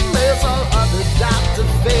Christmas, all other doubt to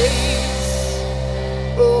face.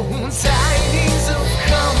 Oh, tidings of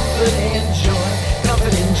comfort and joy,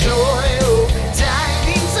 comfort and joy. Oh,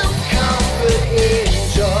 tidings of comfort and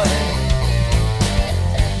joy.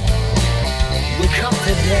 Oh,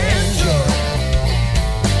 comfort and joy.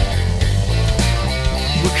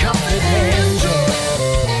 Oh, comfort and joy.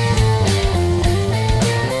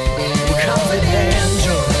 Oh, comfort and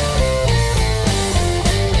joy.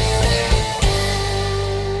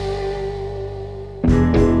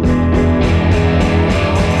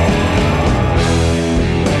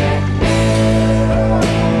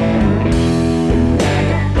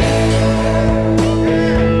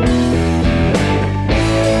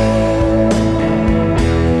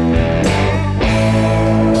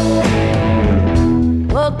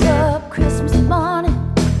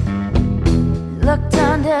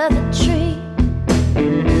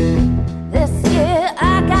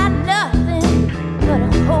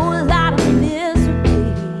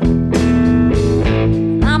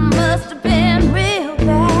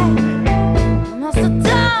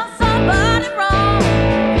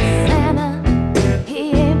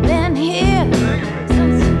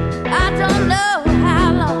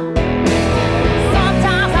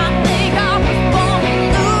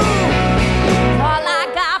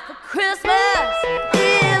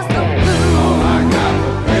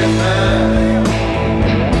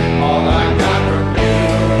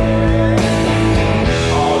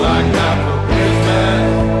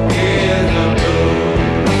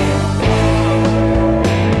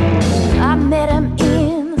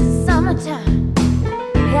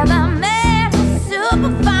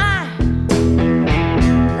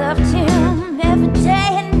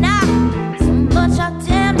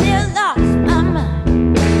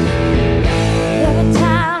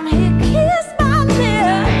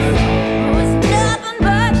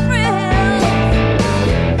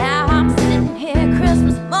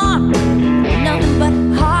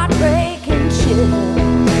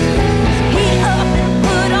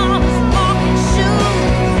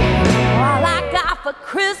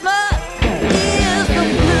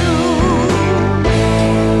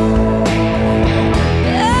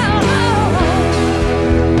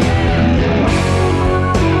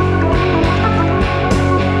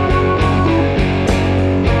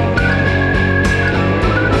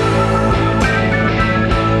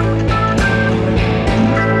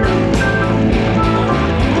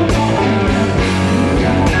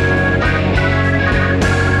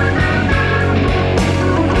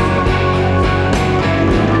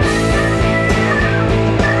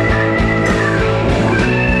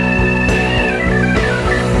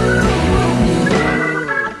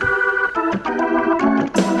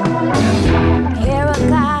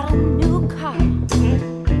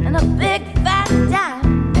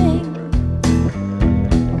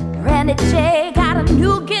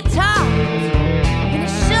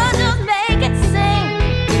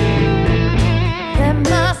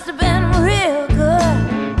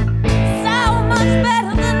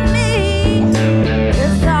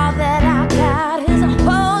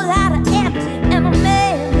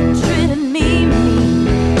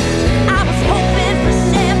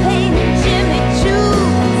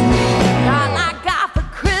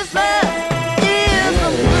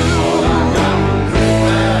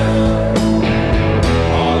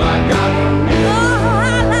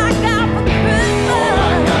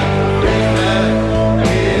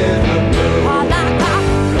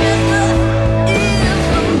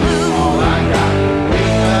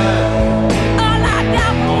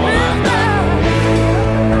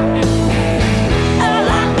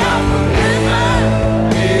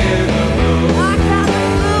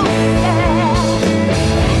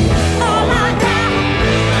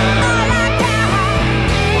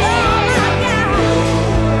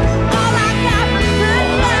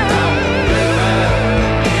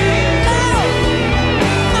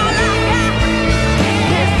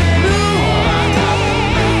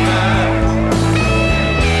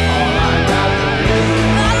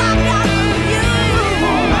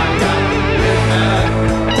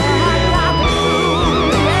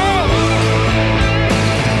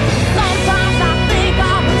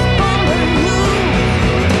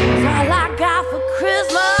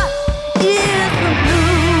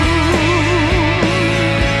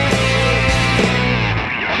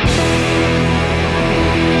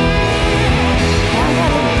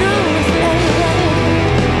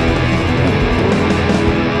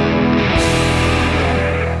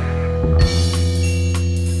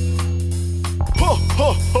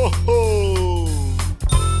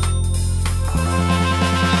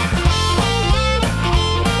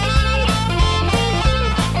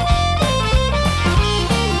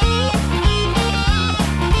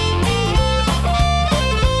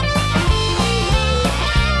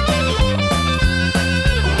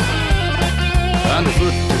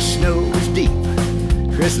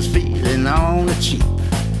 Christmas feeling on the cheap.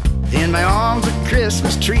 In my arms a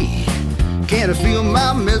Christmas tree. Can't I feel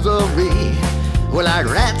my misery? Well, like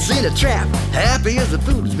rats in a trap, happy as the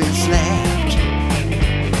food's been snapped.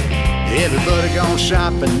 Everybody gone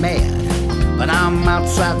shopping mad, but I'm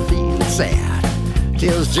outside feeling sad.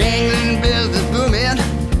 Till's jingling, business booming,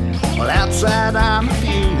 well, outside I'm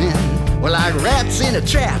fuming. Well, like rats in a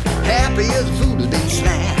trap, happy as the food has been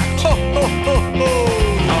snapped. Ho, ho, ho, ho.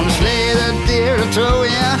 On the sleigh the deer are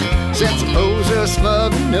towing, since the poser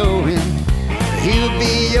smug and knowing he'll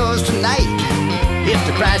be yours tonight if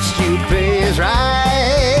the price you pay is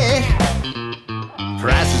right.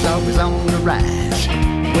 Price is always on the rise,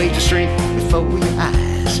 wages shrink before your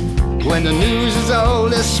eyes. When the news is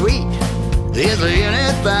all as sweet, is there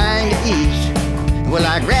anything to eat? Well,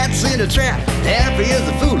 like rats in a trap, happy as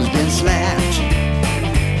the food has been slapped.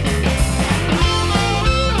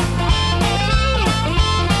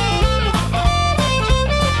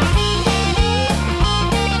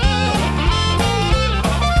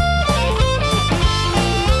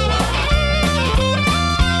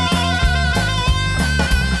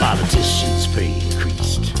 Politicians pay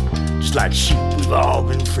increased, just like sheep we've all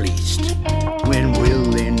been fleeced. When will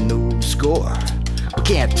they know the score? We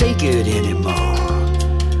can't take it anymore.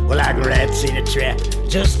 Well, like rats in a trap,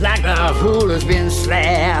 just like the fool has been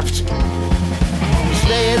slapped.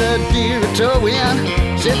 Slay the deer a towing,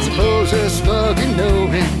 since the poser smug and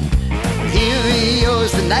knowing he'll be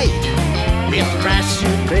yours tonight if the price you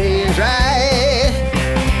pay is right.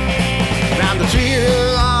 Round the tree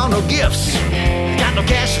there are no gifts, got no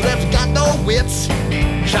cash left, got no wits.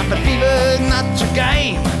 Shopping fever's not your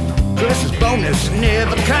game, Christmas bonus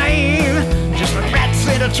never came. Just like rats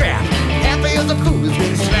in a trap, happy as the fool has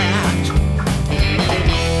been slapped.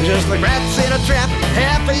 Just like rats in a trap,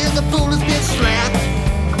 happy as the fool has been slapped.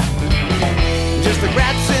 Just like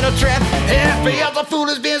rats in a trap, happy as the fool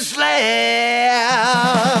has been slapped.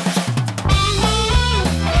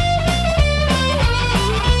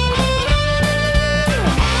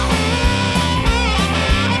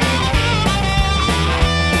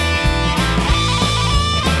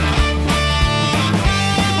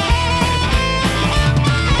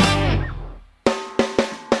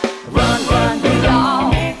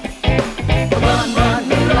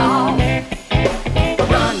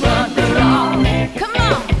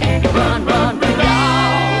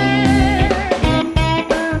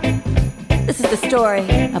 Story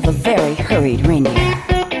of a very hurried reindeer.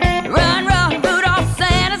 Run, run, Rudolph,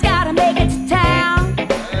 Santa's gotta make it to town.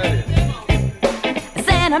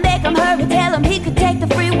 Santa make him hurry, tell him he could take the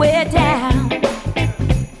freeway down.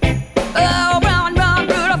 Oh, run, run,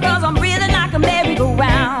 Rudolph, cause I'm reeling like a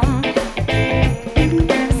merry-go-round.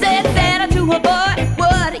 Said Santa to a boy,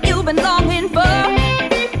 what have you been longing for?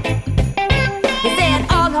 He said,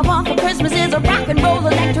 all I want for Christmas is a rock and roll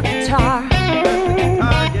electric guitar.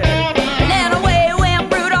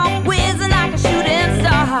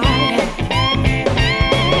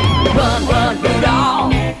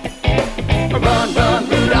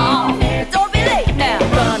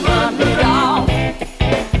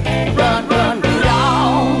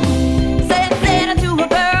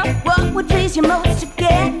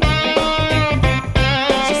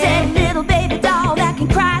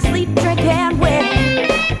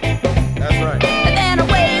 That's right. And then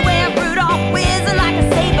away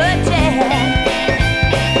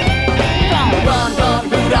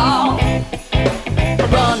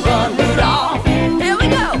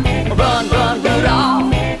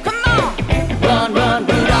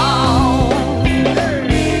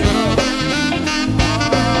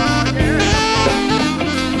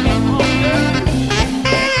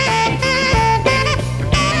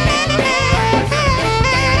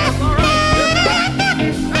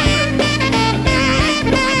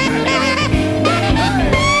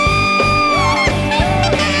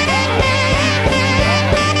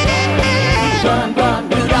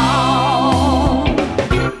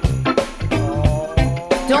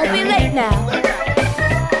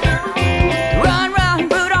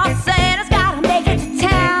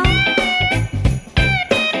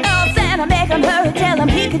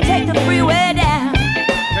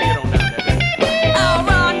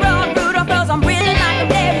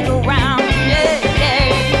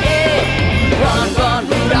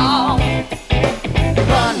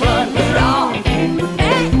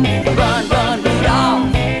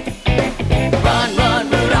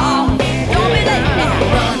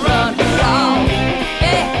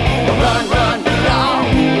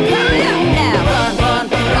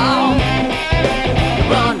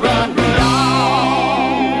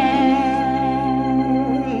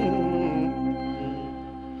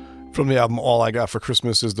From the album All I Got for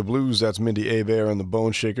Christmas is the Blues, that's Mindy Abair and the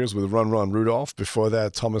Bone Shakers with Run Run Rudolph. Before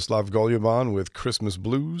that, Tomislav Golubán with Christmas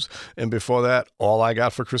Blues. And before that, All I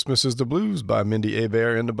Got for Christmas is the Blues by Mindy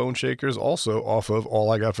Abair and the Bone Shakers, also off of All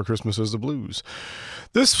I Got for Christmas is the Blues.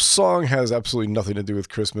 This song has absolutely nothing to do with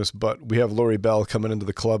Christmas, but we have Lori Bell coming into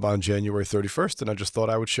the club on January 31st, and I just thought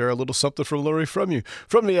I would share a little something for Lori from you.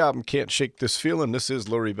 From the album Can't Shake This Feeling, this is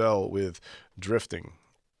Lori Bell with Drifting.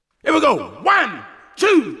 Here we go. 1,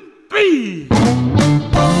 2, 3. Well,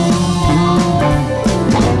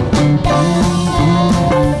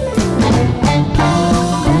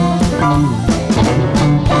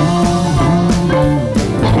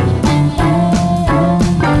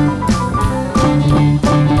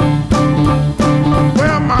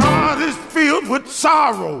 my heart is filled with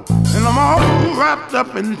sorrow, and I'm all wrapped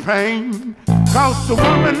up in pain. 'Cause the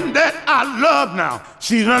woman that I love now,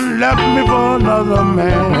 she done left me for another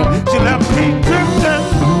man. She left me drifting.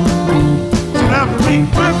 She left me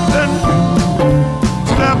drifting.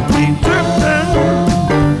 She left me drifting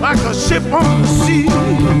like a ship on the sea.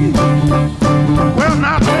 Well,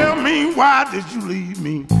 now tell me, why did you leave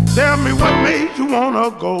me? Tell me what made you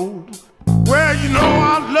wanna go. Well, you know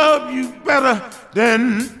I love you better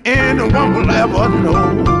than anyone will ever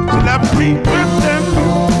know. She left me drifting.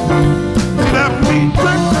 She left me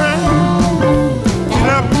drifting. She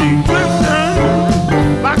left me drifting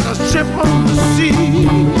like a ship on the sea.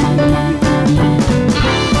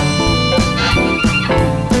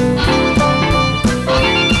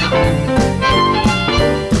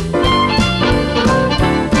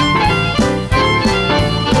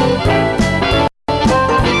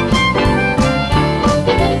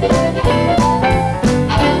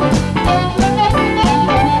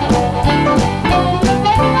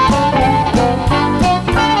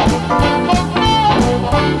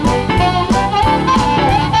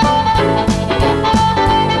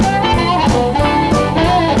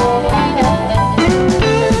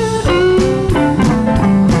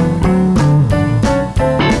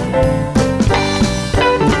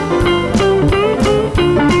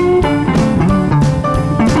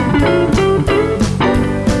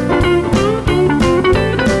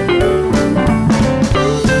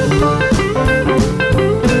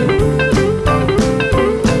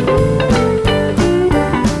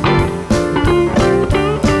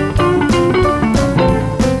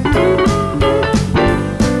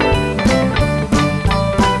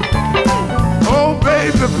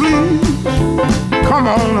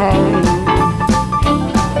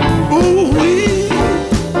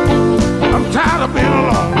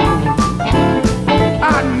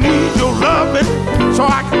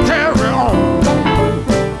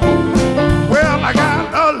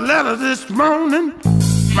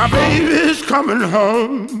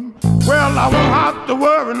 Home. Well, I won't have to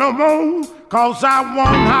worry no more, 'cause I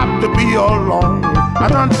won't have to be alone. I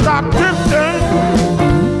done stopped drifting.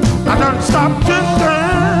 I done stopped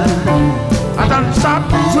drifting. I done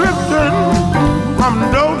stopped drifting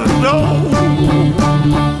from door to door.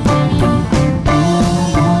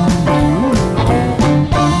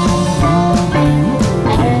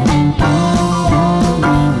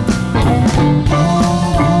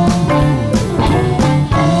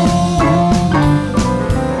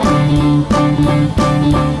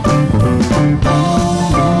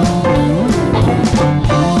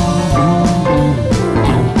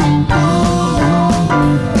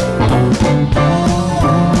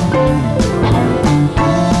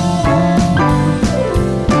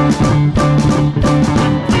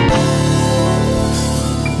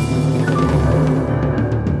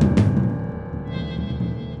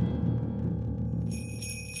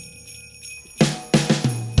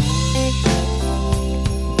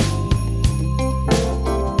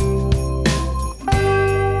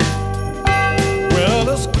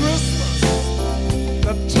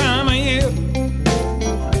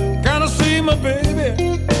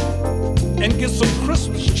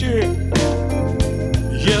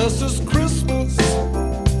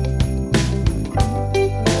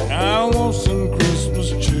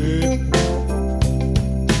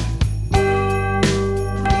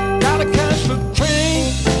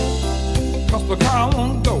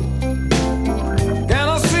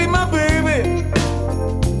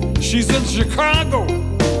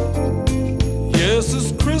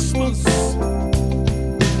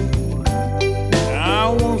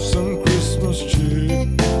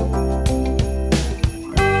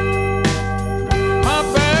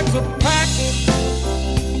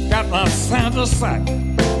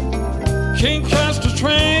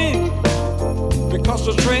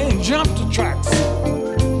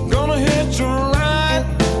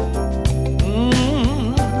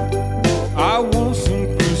 I want some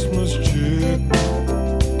Christmas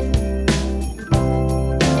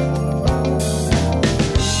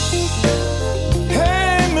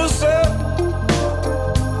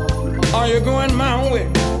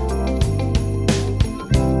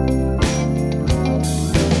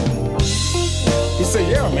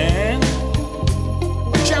man.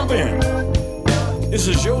 Jump in. This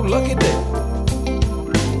is your lucky day.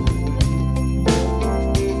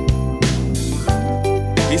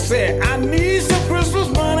 He said, I need some Christmas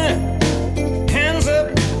money. Hands up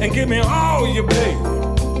and give me all you pay.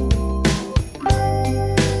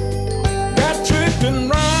 Got tricked and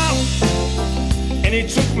round, and he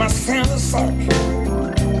took my Santa sock.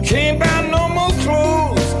 Can't buy no more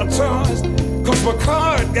clothes or toys, cause my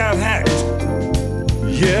card got hacked.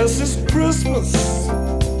 Yes, it's Christmas.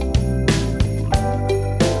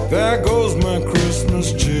 There goes my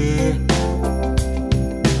Christmas cheer.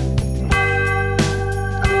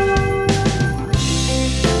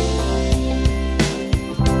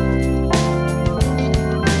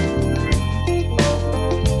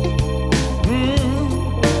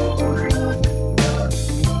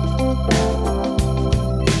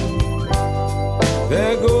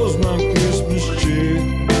 There goes my Christmas cheer.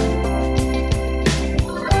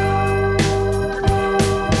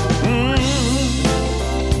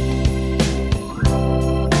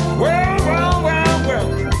 Well, well, well, well.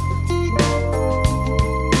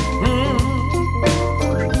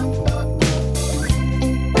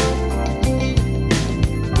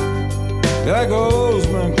 There goes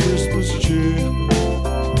my Christmas cheer.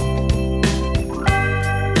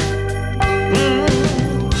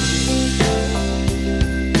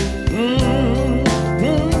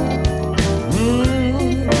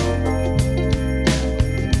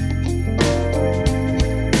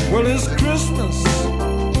 Well, it's Christmas.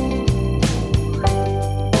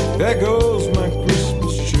 There goes my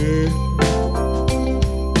Christmas cheer.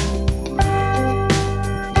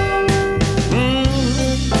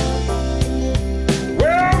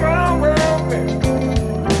 Well, well, well, well.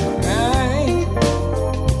 Aye.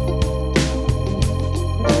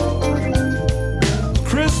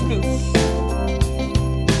 Christmas.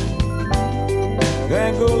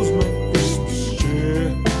 There goes my Christmas cheer.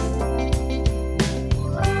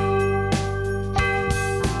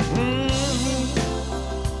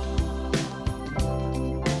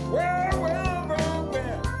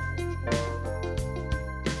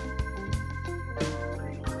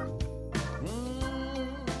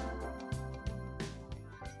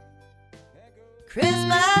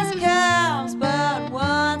 Christmas comes but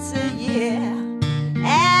once a year,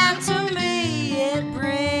 and to me it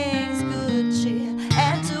brings good cheer.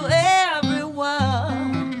 And to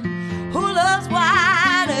everyone who loves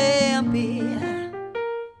wine and beer,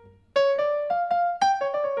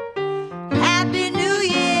 Happy New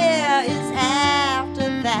Year is after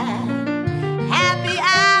that. Happy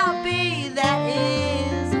I'll be, that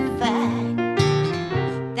is a fact.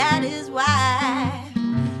 That is why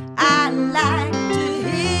I like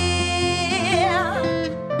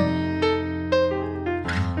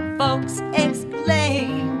folks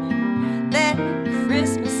exclaim that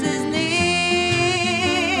Christmas is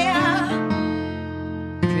near.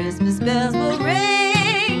 Christmas bells will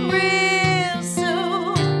ring real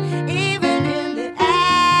soon, even in the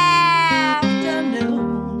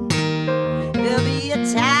afternoon. There'll be a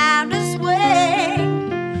time to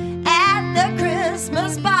swing at the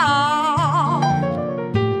Christmas ball.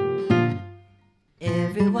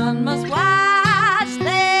 Everyone must watch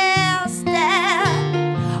their step,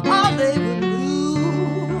 or they will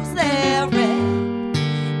lose their rep.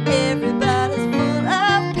 Everybody's full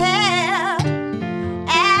of pep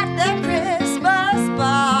at the Christmas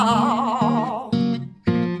ball.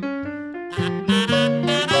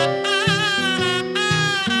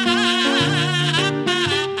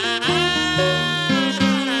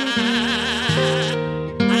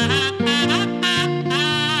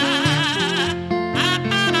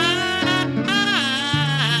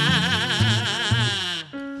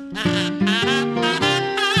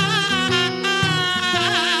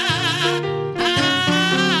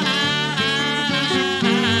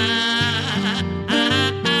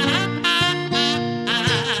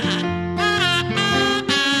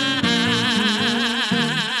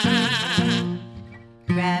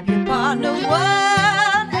 Grab your partner,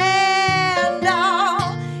 one and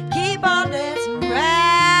all. Keep on dancing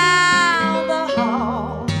round the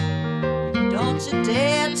hall. Don't you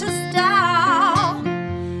dare to stall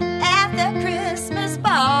at the Christmas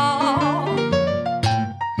ball.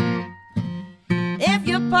 If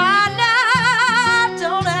your partner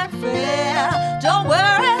don't act fair, don't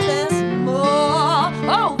worry, there's more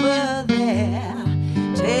over there.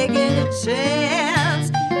 Taking a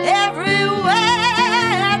chance everywhere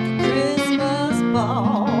at the Christmas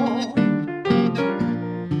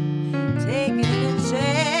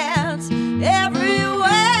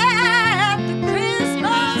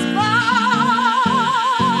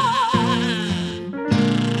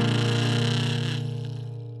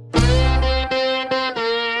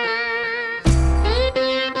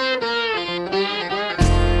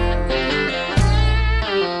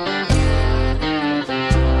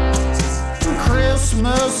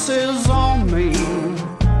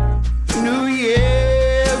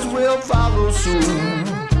soon.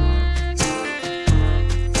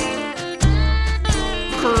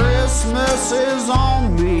 Christmas is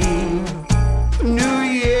on me, New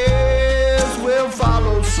Year's will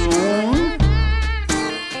follow soon.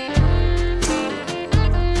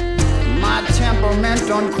 My temperament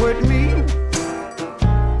don't quit me,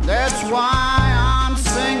 that's why I'm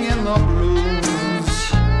singing the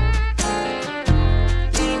blues.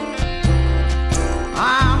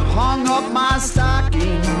 I hung up my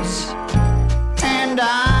stockings and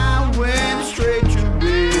I went straight to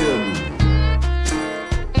bed.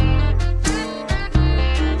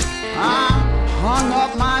 I hung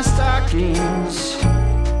up my stockings,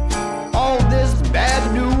 all this bad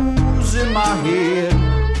news in my head.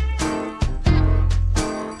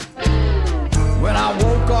 When I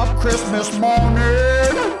woke up Christmas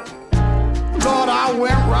morning, Lord, I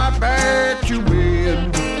went right back to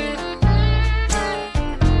bed.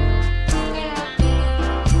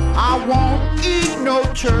 I won't eat no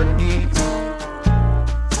turkey,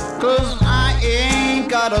 'cause I ain't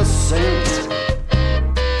got a cent.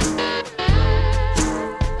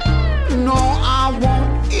 No, I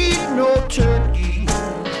won't eat no turkey,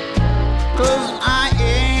 'cause I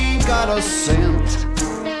ain't got a cent.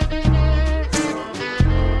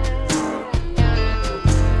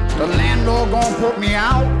 The landlord gonna put me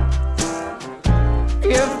out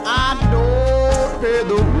if I don't pay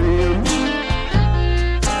the rent.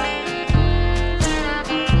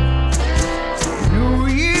 New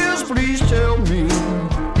Year's, please tell me,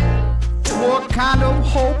 what kind of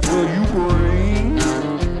hope will you bring?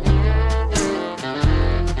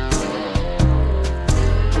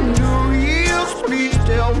 New Year's, please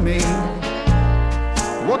tell me,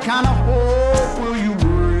 what kind of hope will you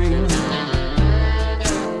bring?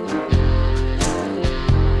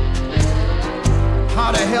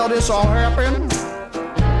 How the hell this all happened?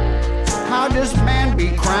 How this man be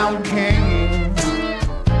crowned king?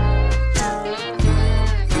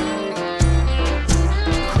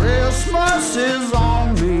 Christmas is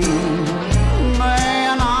on me,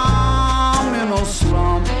 man, I'm in a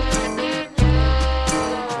slump.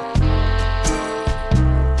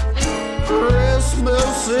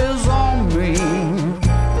 Christmas is on me,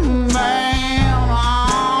 man,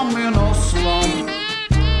 I'm in a slump.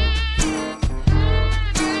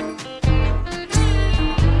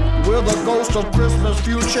 Will the ghost of Christmas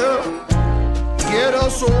future get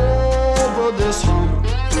us over this hump?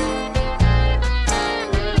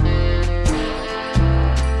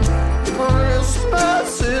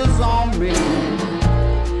 Christmas is on me,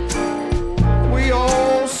 we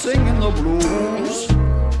all singing the blues.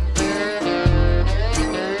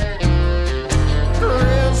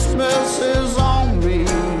 Christmas is on me,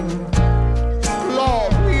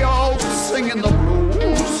 Lord, we all singing the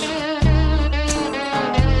blues.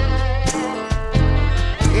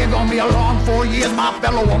 It's gonna be a long 4 years, my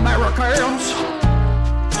fellow Americans,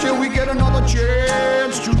 till we get another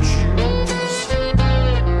chance to choose.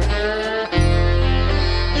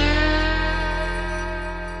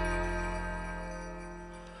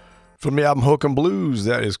 From the album Hokum Blues,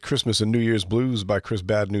 that is Christmas and New Year's Blues by Chris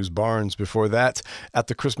Bad News Barnes. Before that, At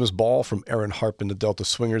the Christmas Ball from Aaron Harp and the Delta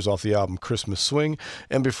Swingers off the album Christmas Swing.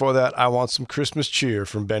 And before that, I Want Some Christmas Cheer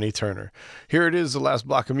from Benny Turner. Here it is, the last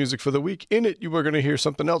block of music for the week. In it, you are going to hear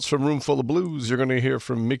something else from Roomful of Blues. You're going to hear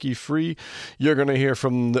from Mickey Free. You're going to hear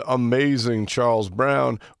from the amazing Charles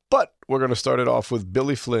Brown. But we're going to start it off with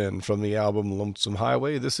Billy Flynn from the album Lonesome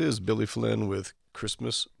Highway. This is Billy Flynn with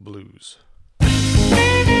Christmas Blues.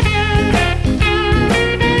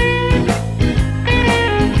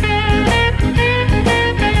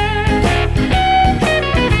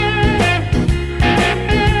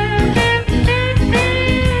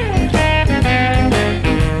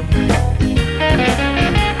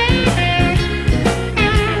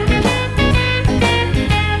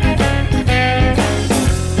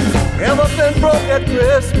 Ever been broke at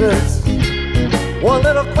Christmas? One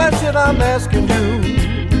little question I'm asking you.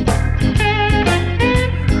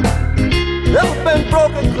 Ever been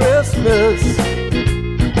broke at Christmas?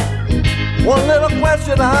 One little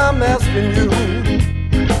question I'm asking you.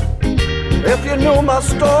 If you knew my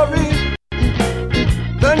story,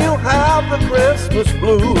 then you have the Christmas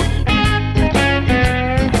blues.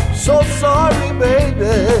 So sorry, baby,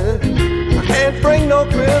 I can't bring no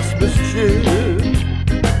Christmas cheer.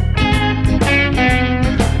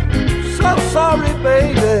 So sorry,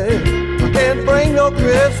 baby, I can't bring no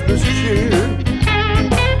Christmas cheer.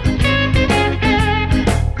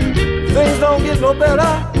 Things don't get no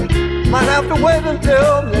better, might have to wait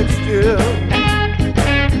until next year.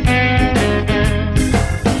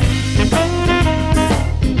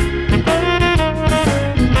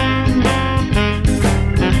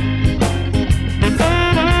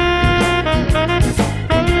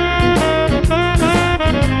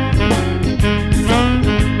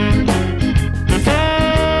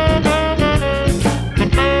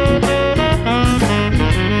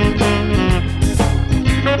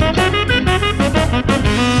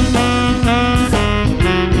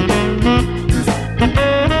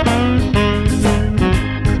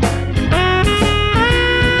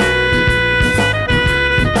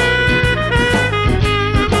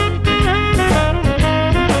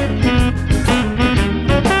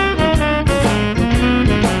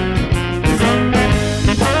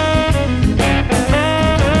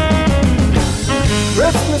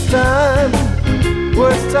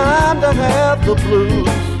 time to have the blues.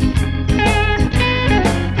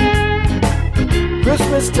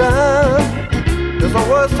 Christmas time is the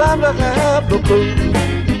worst time to have the blues.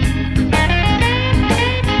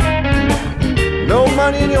 No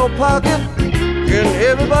money in your pocket, and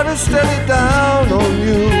everybody steady down on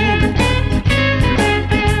you.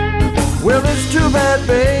 Well, it's too bad,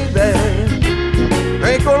 baby,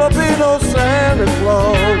 ain't gonna be no Santa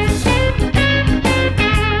Claus.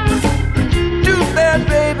 Too bad,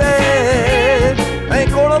 baby,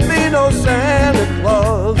 ain't gonna be no Santa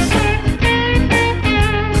Claus.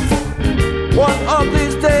 One of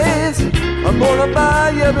these days, I'm gonna buy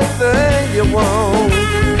everything you want.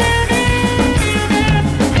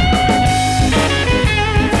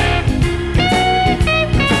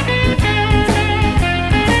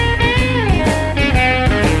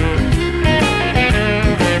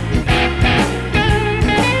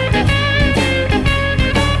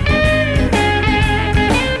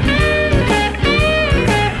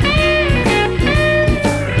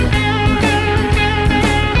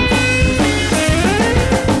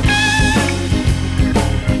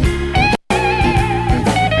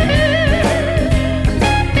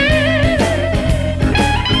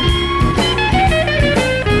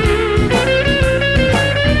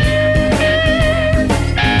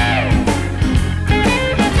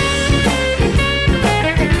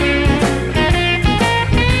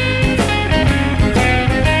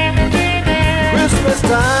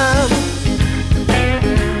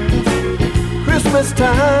 Christmas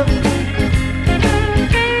time,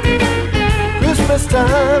 Christmas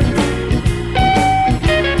time,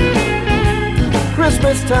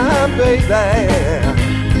 Christmas time, baby.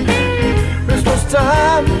 Christmas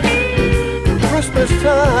time, Christmas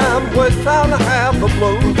time, well, it's time to have the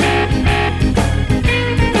blues.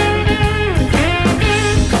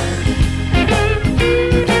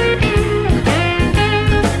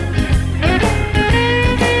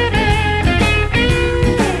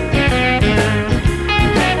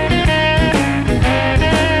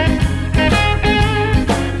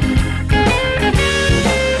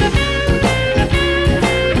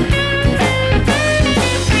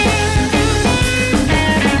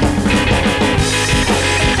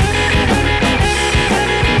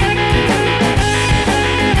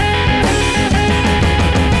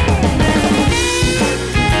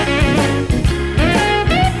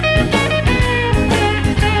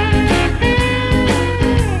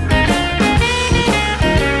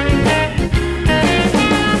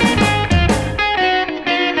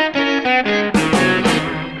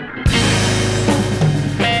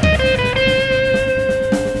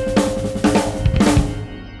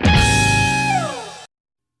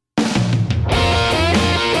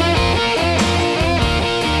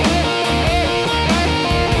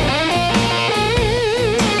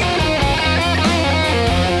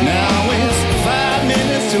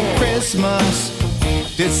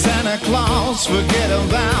 Did Santa Claus forget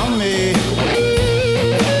about me?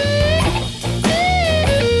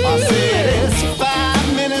 I said it's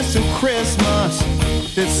 5 minutes to Christmas.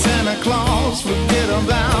 Did Santa Claus forget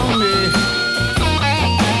about me?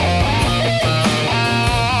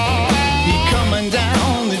 He coming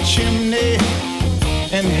down the chimney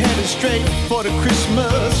and headed straight for the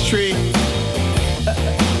Christmas tree.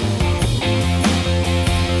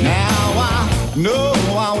 Now I know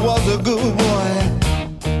I was a good boy,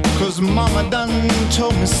 'cause Mama done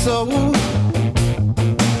told me so.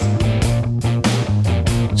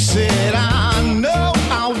 Said I know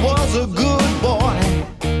I was a good boy,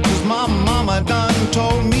 'cause my mama done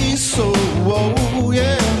told me so. Oh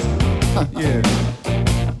yeah, yeah.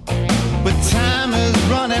 But time is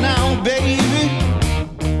running out, baby,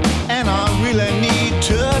 and I really need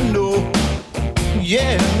to know.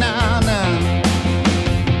 Yeah, now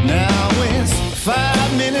it's 5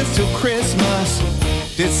 minutes to Christmas.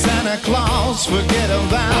 Did Santa Claus forget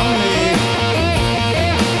about me?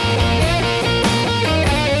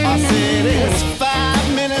 I said it's 5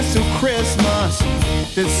 minutes to Christmas.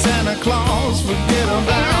 Did Santa Claus forget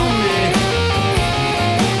about me?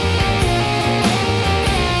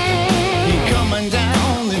 He coming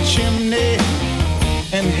down the chimney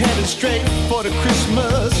and headed straight for the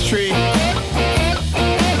Christmas tree.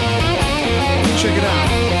 Check it out.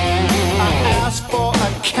 I asked for a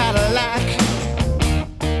Cadillac.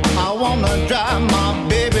 I wanna drive my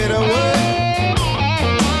baby to work.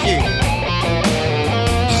 Yeah.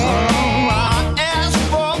 I asked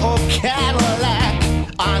for a Cadillac.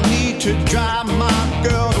 I need to drive my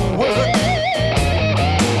girl to work.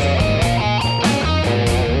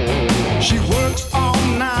 She works all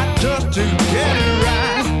night just to get it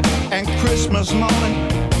right. And Christmas morning,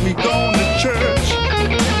 we going to church.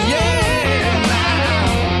 Yeah,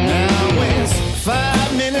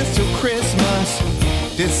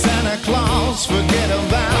 Did Santa Claus forget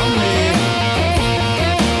about me?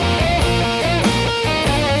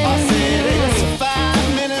 I said it's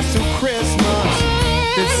 5 minutes to Christmas.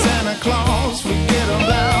 Did Santa Claus forget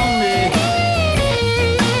about me?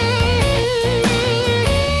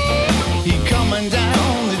 He coming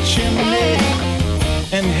down the chimney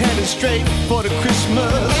and headed straight for the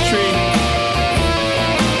Christmas tree.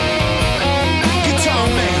 Guitar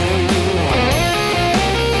man.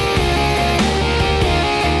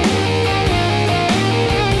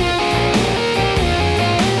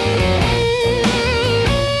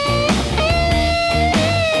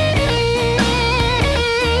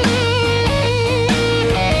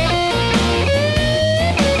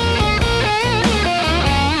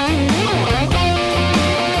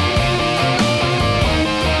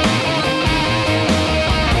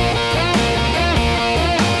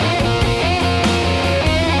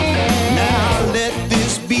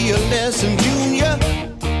 Lesson, Junior,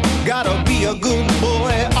 gotta be a good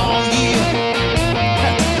boy all year.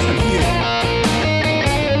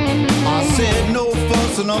 I said no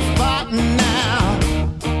fussing or fighting now.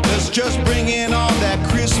 Let's just bring in all that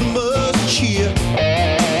Christmas cheer.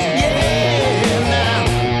 Yeah,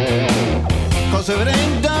 now. Cause if it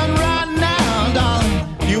ain't done right now, darling,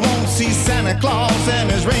 you won't see Santa Claus and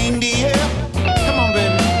his reindeer. Come on,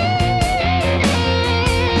 baby.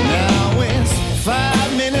 Now it's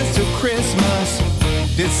 5 minutes to Christmas.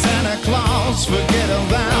 Did Santa Claus forget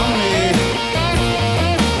about me?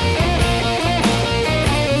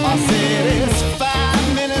 I said it's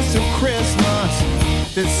 5 minutes to Christmas.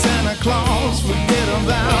 Did Santa Claus forget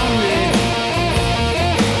about me?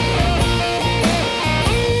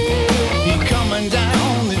 He coming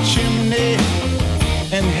down the chimney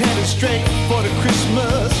and headed straight for the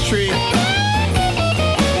Christmas tree.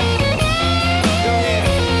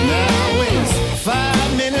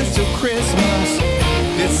 5 minutes to Christmas.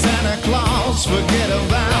 Did Santa Claus forget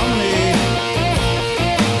about me?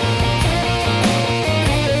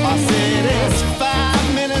 I said it's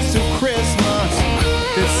 5 minutes to Christmas.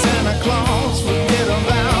 Did Santa Claus forget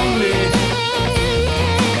about me?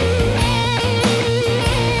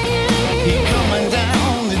 He coming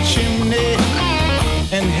down the chimney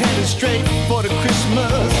and headed straight for the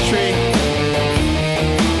Christmas tree.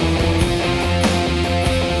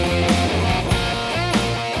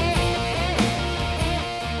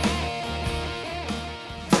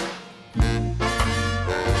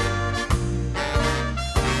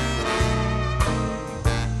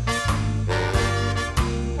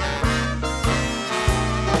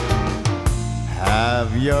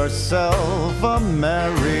 Have yourself a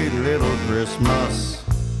merry little Christmas.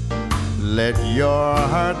 Let your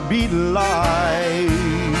heart beat light.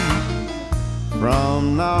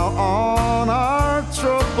 From now on our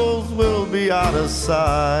troubles will be out of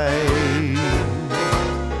sight.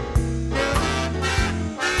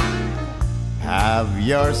 Have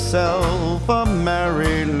yourself a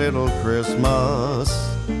merry little Christmas.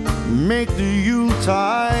 Make the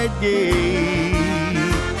Yuletide gay.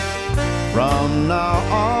 From now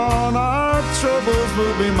on our troubles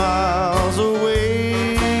will be miles away.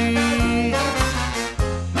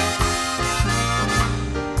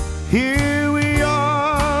 Here we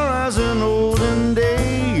are as in olden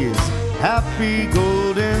days, happy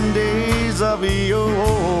golden days of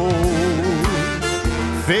yore.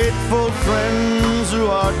 Faithful friends who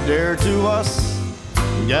are dear to us,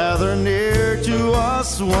 gather near to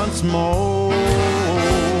us once more.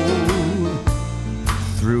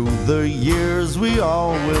 Through the years we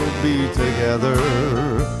all will be together,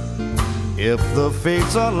 if the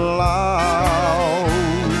fates allow.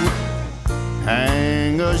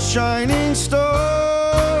 Hang a shining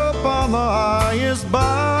star upon the highest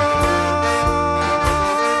bough,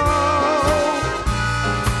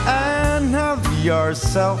 and have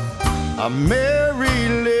yourself a merry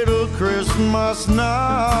little Christmas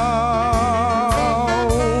now.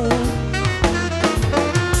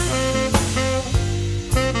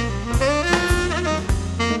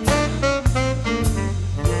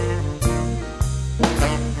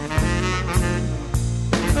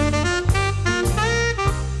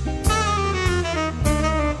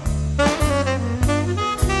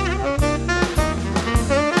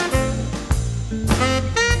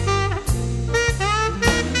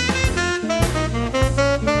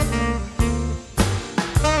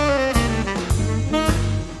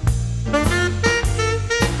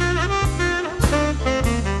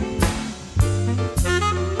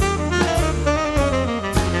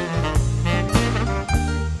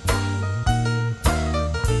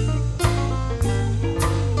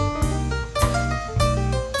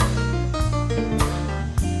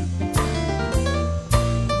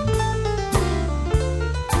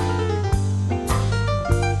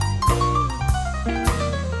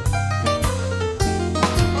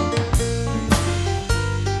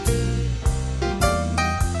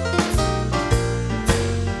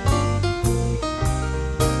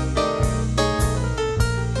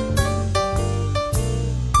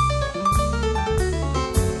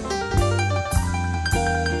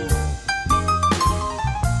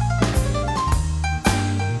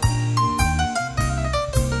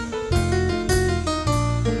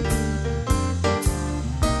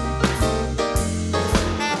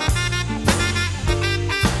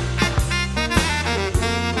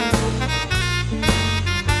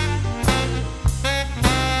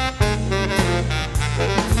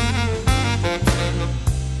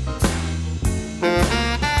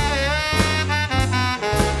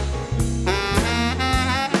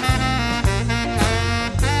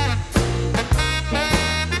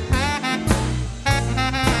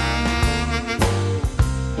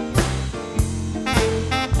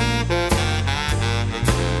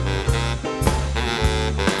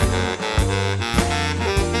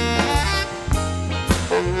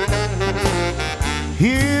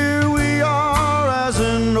 Here we are as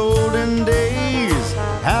in olden days,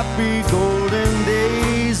 happy golden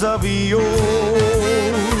days of yore.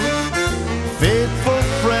 Faithful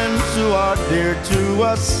friends who are dear to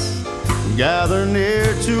us, gather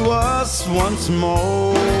near to us once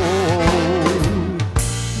more.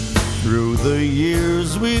 Through the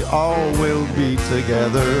years we all will be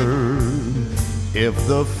together, if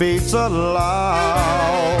the fates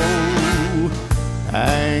allow.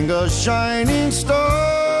 Hang a shining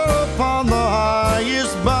star upon the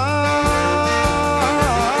highest bough,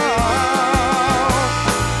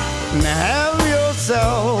 and have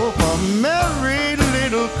yourself a merry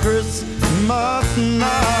little Christmas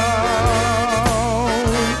now.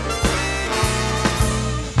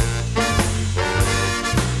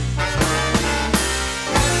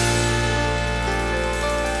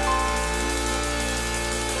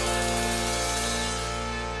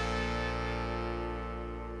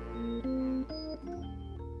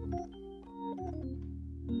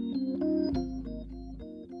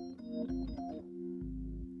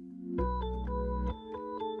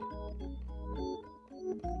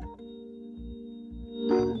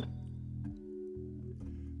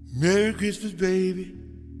 Merry Christmas, baby.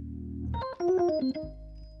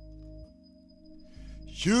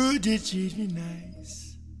 Sure did treat me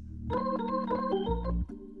nice.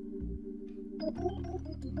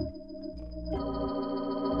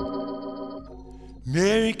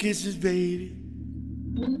 Merry Christmas, baby.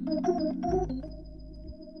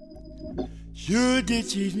 Sure did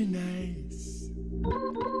treat me nice.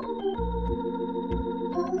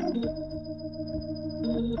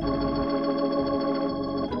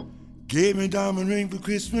 Gave me a diamond ring for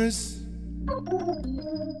Christmas.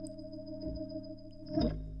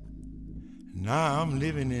 Now I'm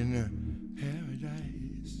living in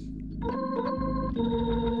paradise.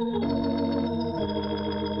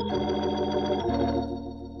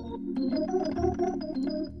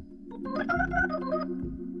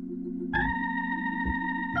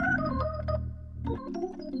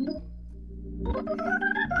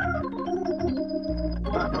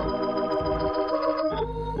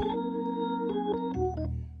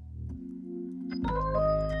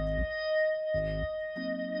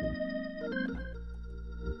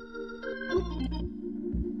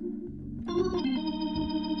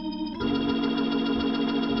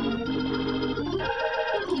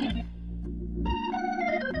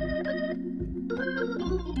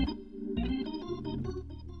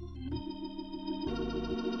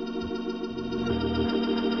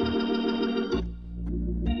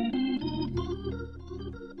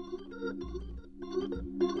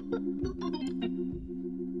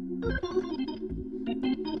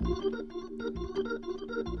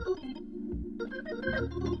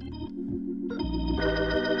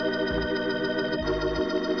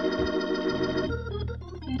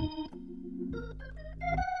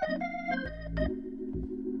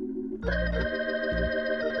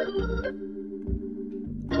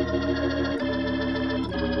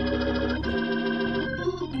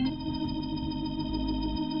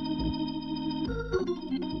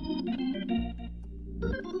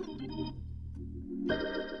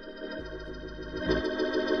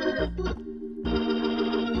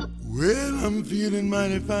 Well, I'm feeling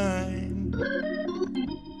mighty fine.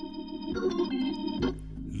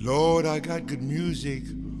 Lord, I got good music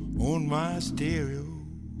on my stereo.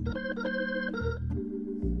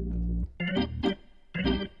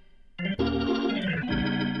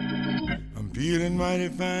 I'm feeling mighty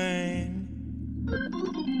fine.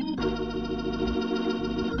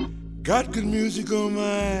 Got good music on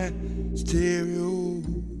my stereo.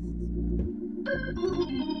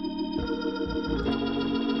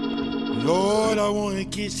 Lord, I wanna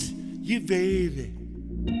kiss you, baby,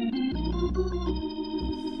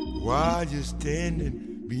 while you're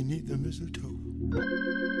standing beneath the mistletoe.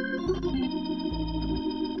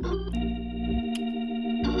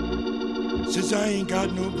 Since I ain't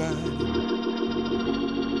got nobody,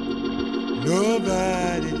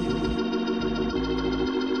 nobody,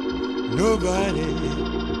 nobody,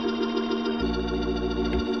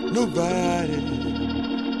 nobody.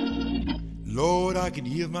 Lord, I can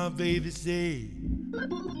hear my baby say,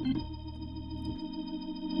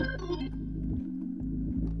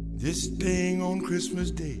 this thing on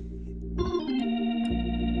Christmas Day.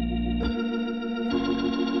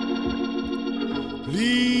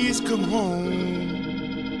 Please come home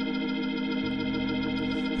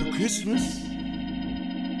for Christmas.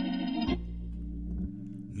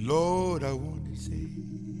 Lord, I want to say,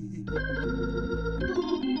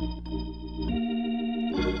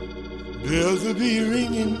 bells will be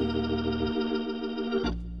ringing,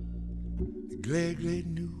 glad, glad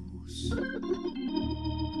news.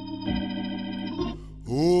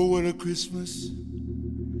 Oh, what a Christmas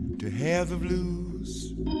to have the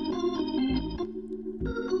blues.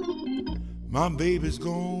 My baby's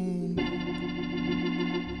gone.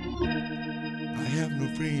 I have no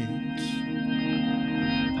friends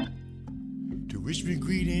to wish me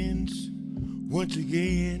greetings once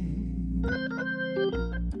again.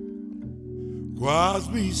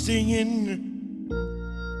 Crosby singing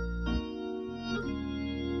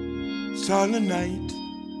Silent Night,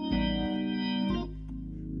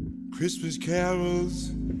 Christmas carols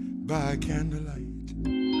by candlelight.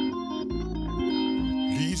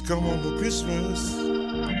 Please come on for Christmas,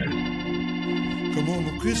 come on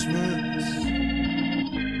for Christmas,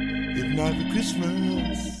 if not for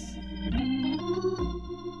Christmas,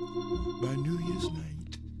 by New Year's night.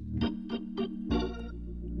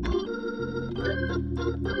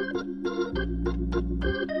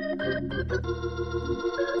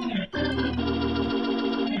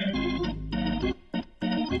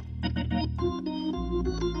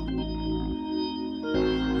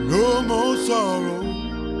 No more sorrow,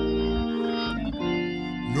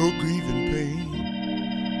 no grief and pain,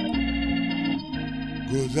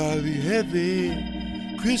 'cause I'll be happy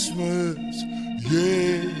Christmas,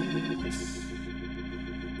 yes,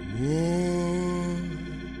 once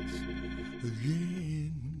again.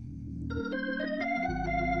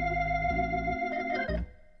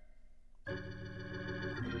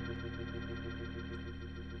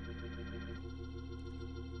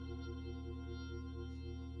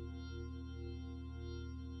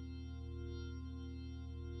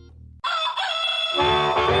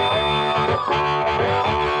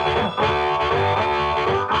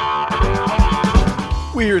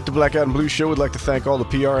 We here at the Black Eyed and Blue Show would like to thank all the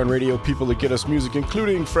PR and radio people that get us music,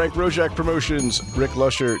 including Frank Rojak Promotions, Rick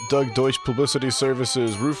Lusher, Doug Deutsch Publicity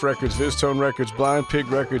Services, Roof Records, VizTone Records, Blind Pig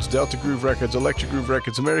Records, Delta Groove Records, Electric Groove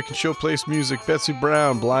Records, American Showplace Music, Betsy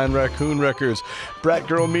Brown, Blind Raccoon Records, Brat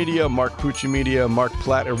Girl Media, Mark Pucci Media, Mark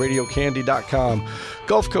Platt at RadioCandy.com,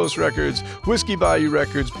 Gulf Coast Records, Whiskey Bayou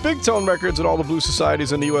Records, Big Tone Records, and all the blues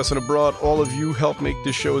societies in the U.S. and abroad. All of you help make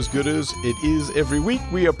this show as good as it is every week.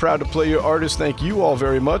 We are proud to play your artists. Thank you all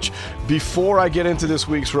very much. Before I get into this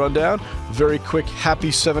week's rundown, very quick happy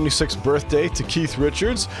 76th birthday to Keith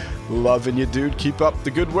Richards. Loving you, dude. Keep up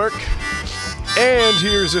the good work. And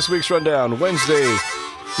here's this week's rundown. Wednesday,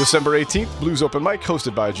 December 18th, Blues Open Mic,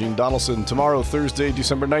 hosted by Gene Donaldson. Tomorrow, Thursday,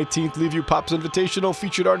 December 19th, Leave You Pops Invitational.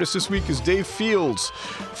 Featured artist this week is Dave Fields.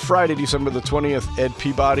 Friday, December the 20th, Ed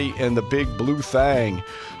Peabody and the Big Blue Thang.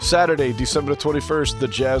 Saturday, December the 21st, the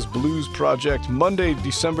Jazz Blues Project. Monday,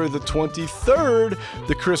 December the 23rd,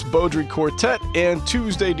 the Chris Beaudry Quartet. And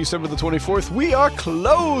Tuesday, December the 24th, we are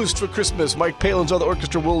closed for Christmas. Mike Palin's Other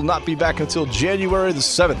Orchestra will not be back until January the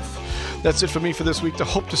 7th. That's it for me for this week. To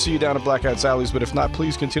hope to see you down at Black Eyed Sally's, but if not,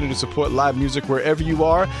 please continue to support live music wherever you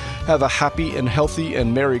are. Have a happy and healthy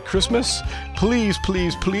and Merry Christmas. Please,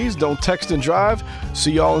 please, please don't text and drive.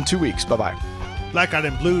 See y'all in 2 weeks. Bye-bye. Black Eyed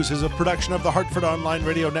and Blues is a production of the Hartford Online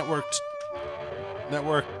Radio Network.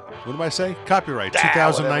 What did I say? Copyright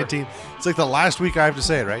 2019. It's like the last week I have to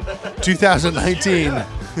say it, right? 2019.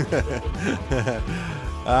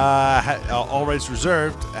 All rights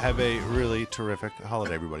reserved. Have a really terrific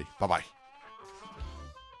holiday, everybody. Bye-bye.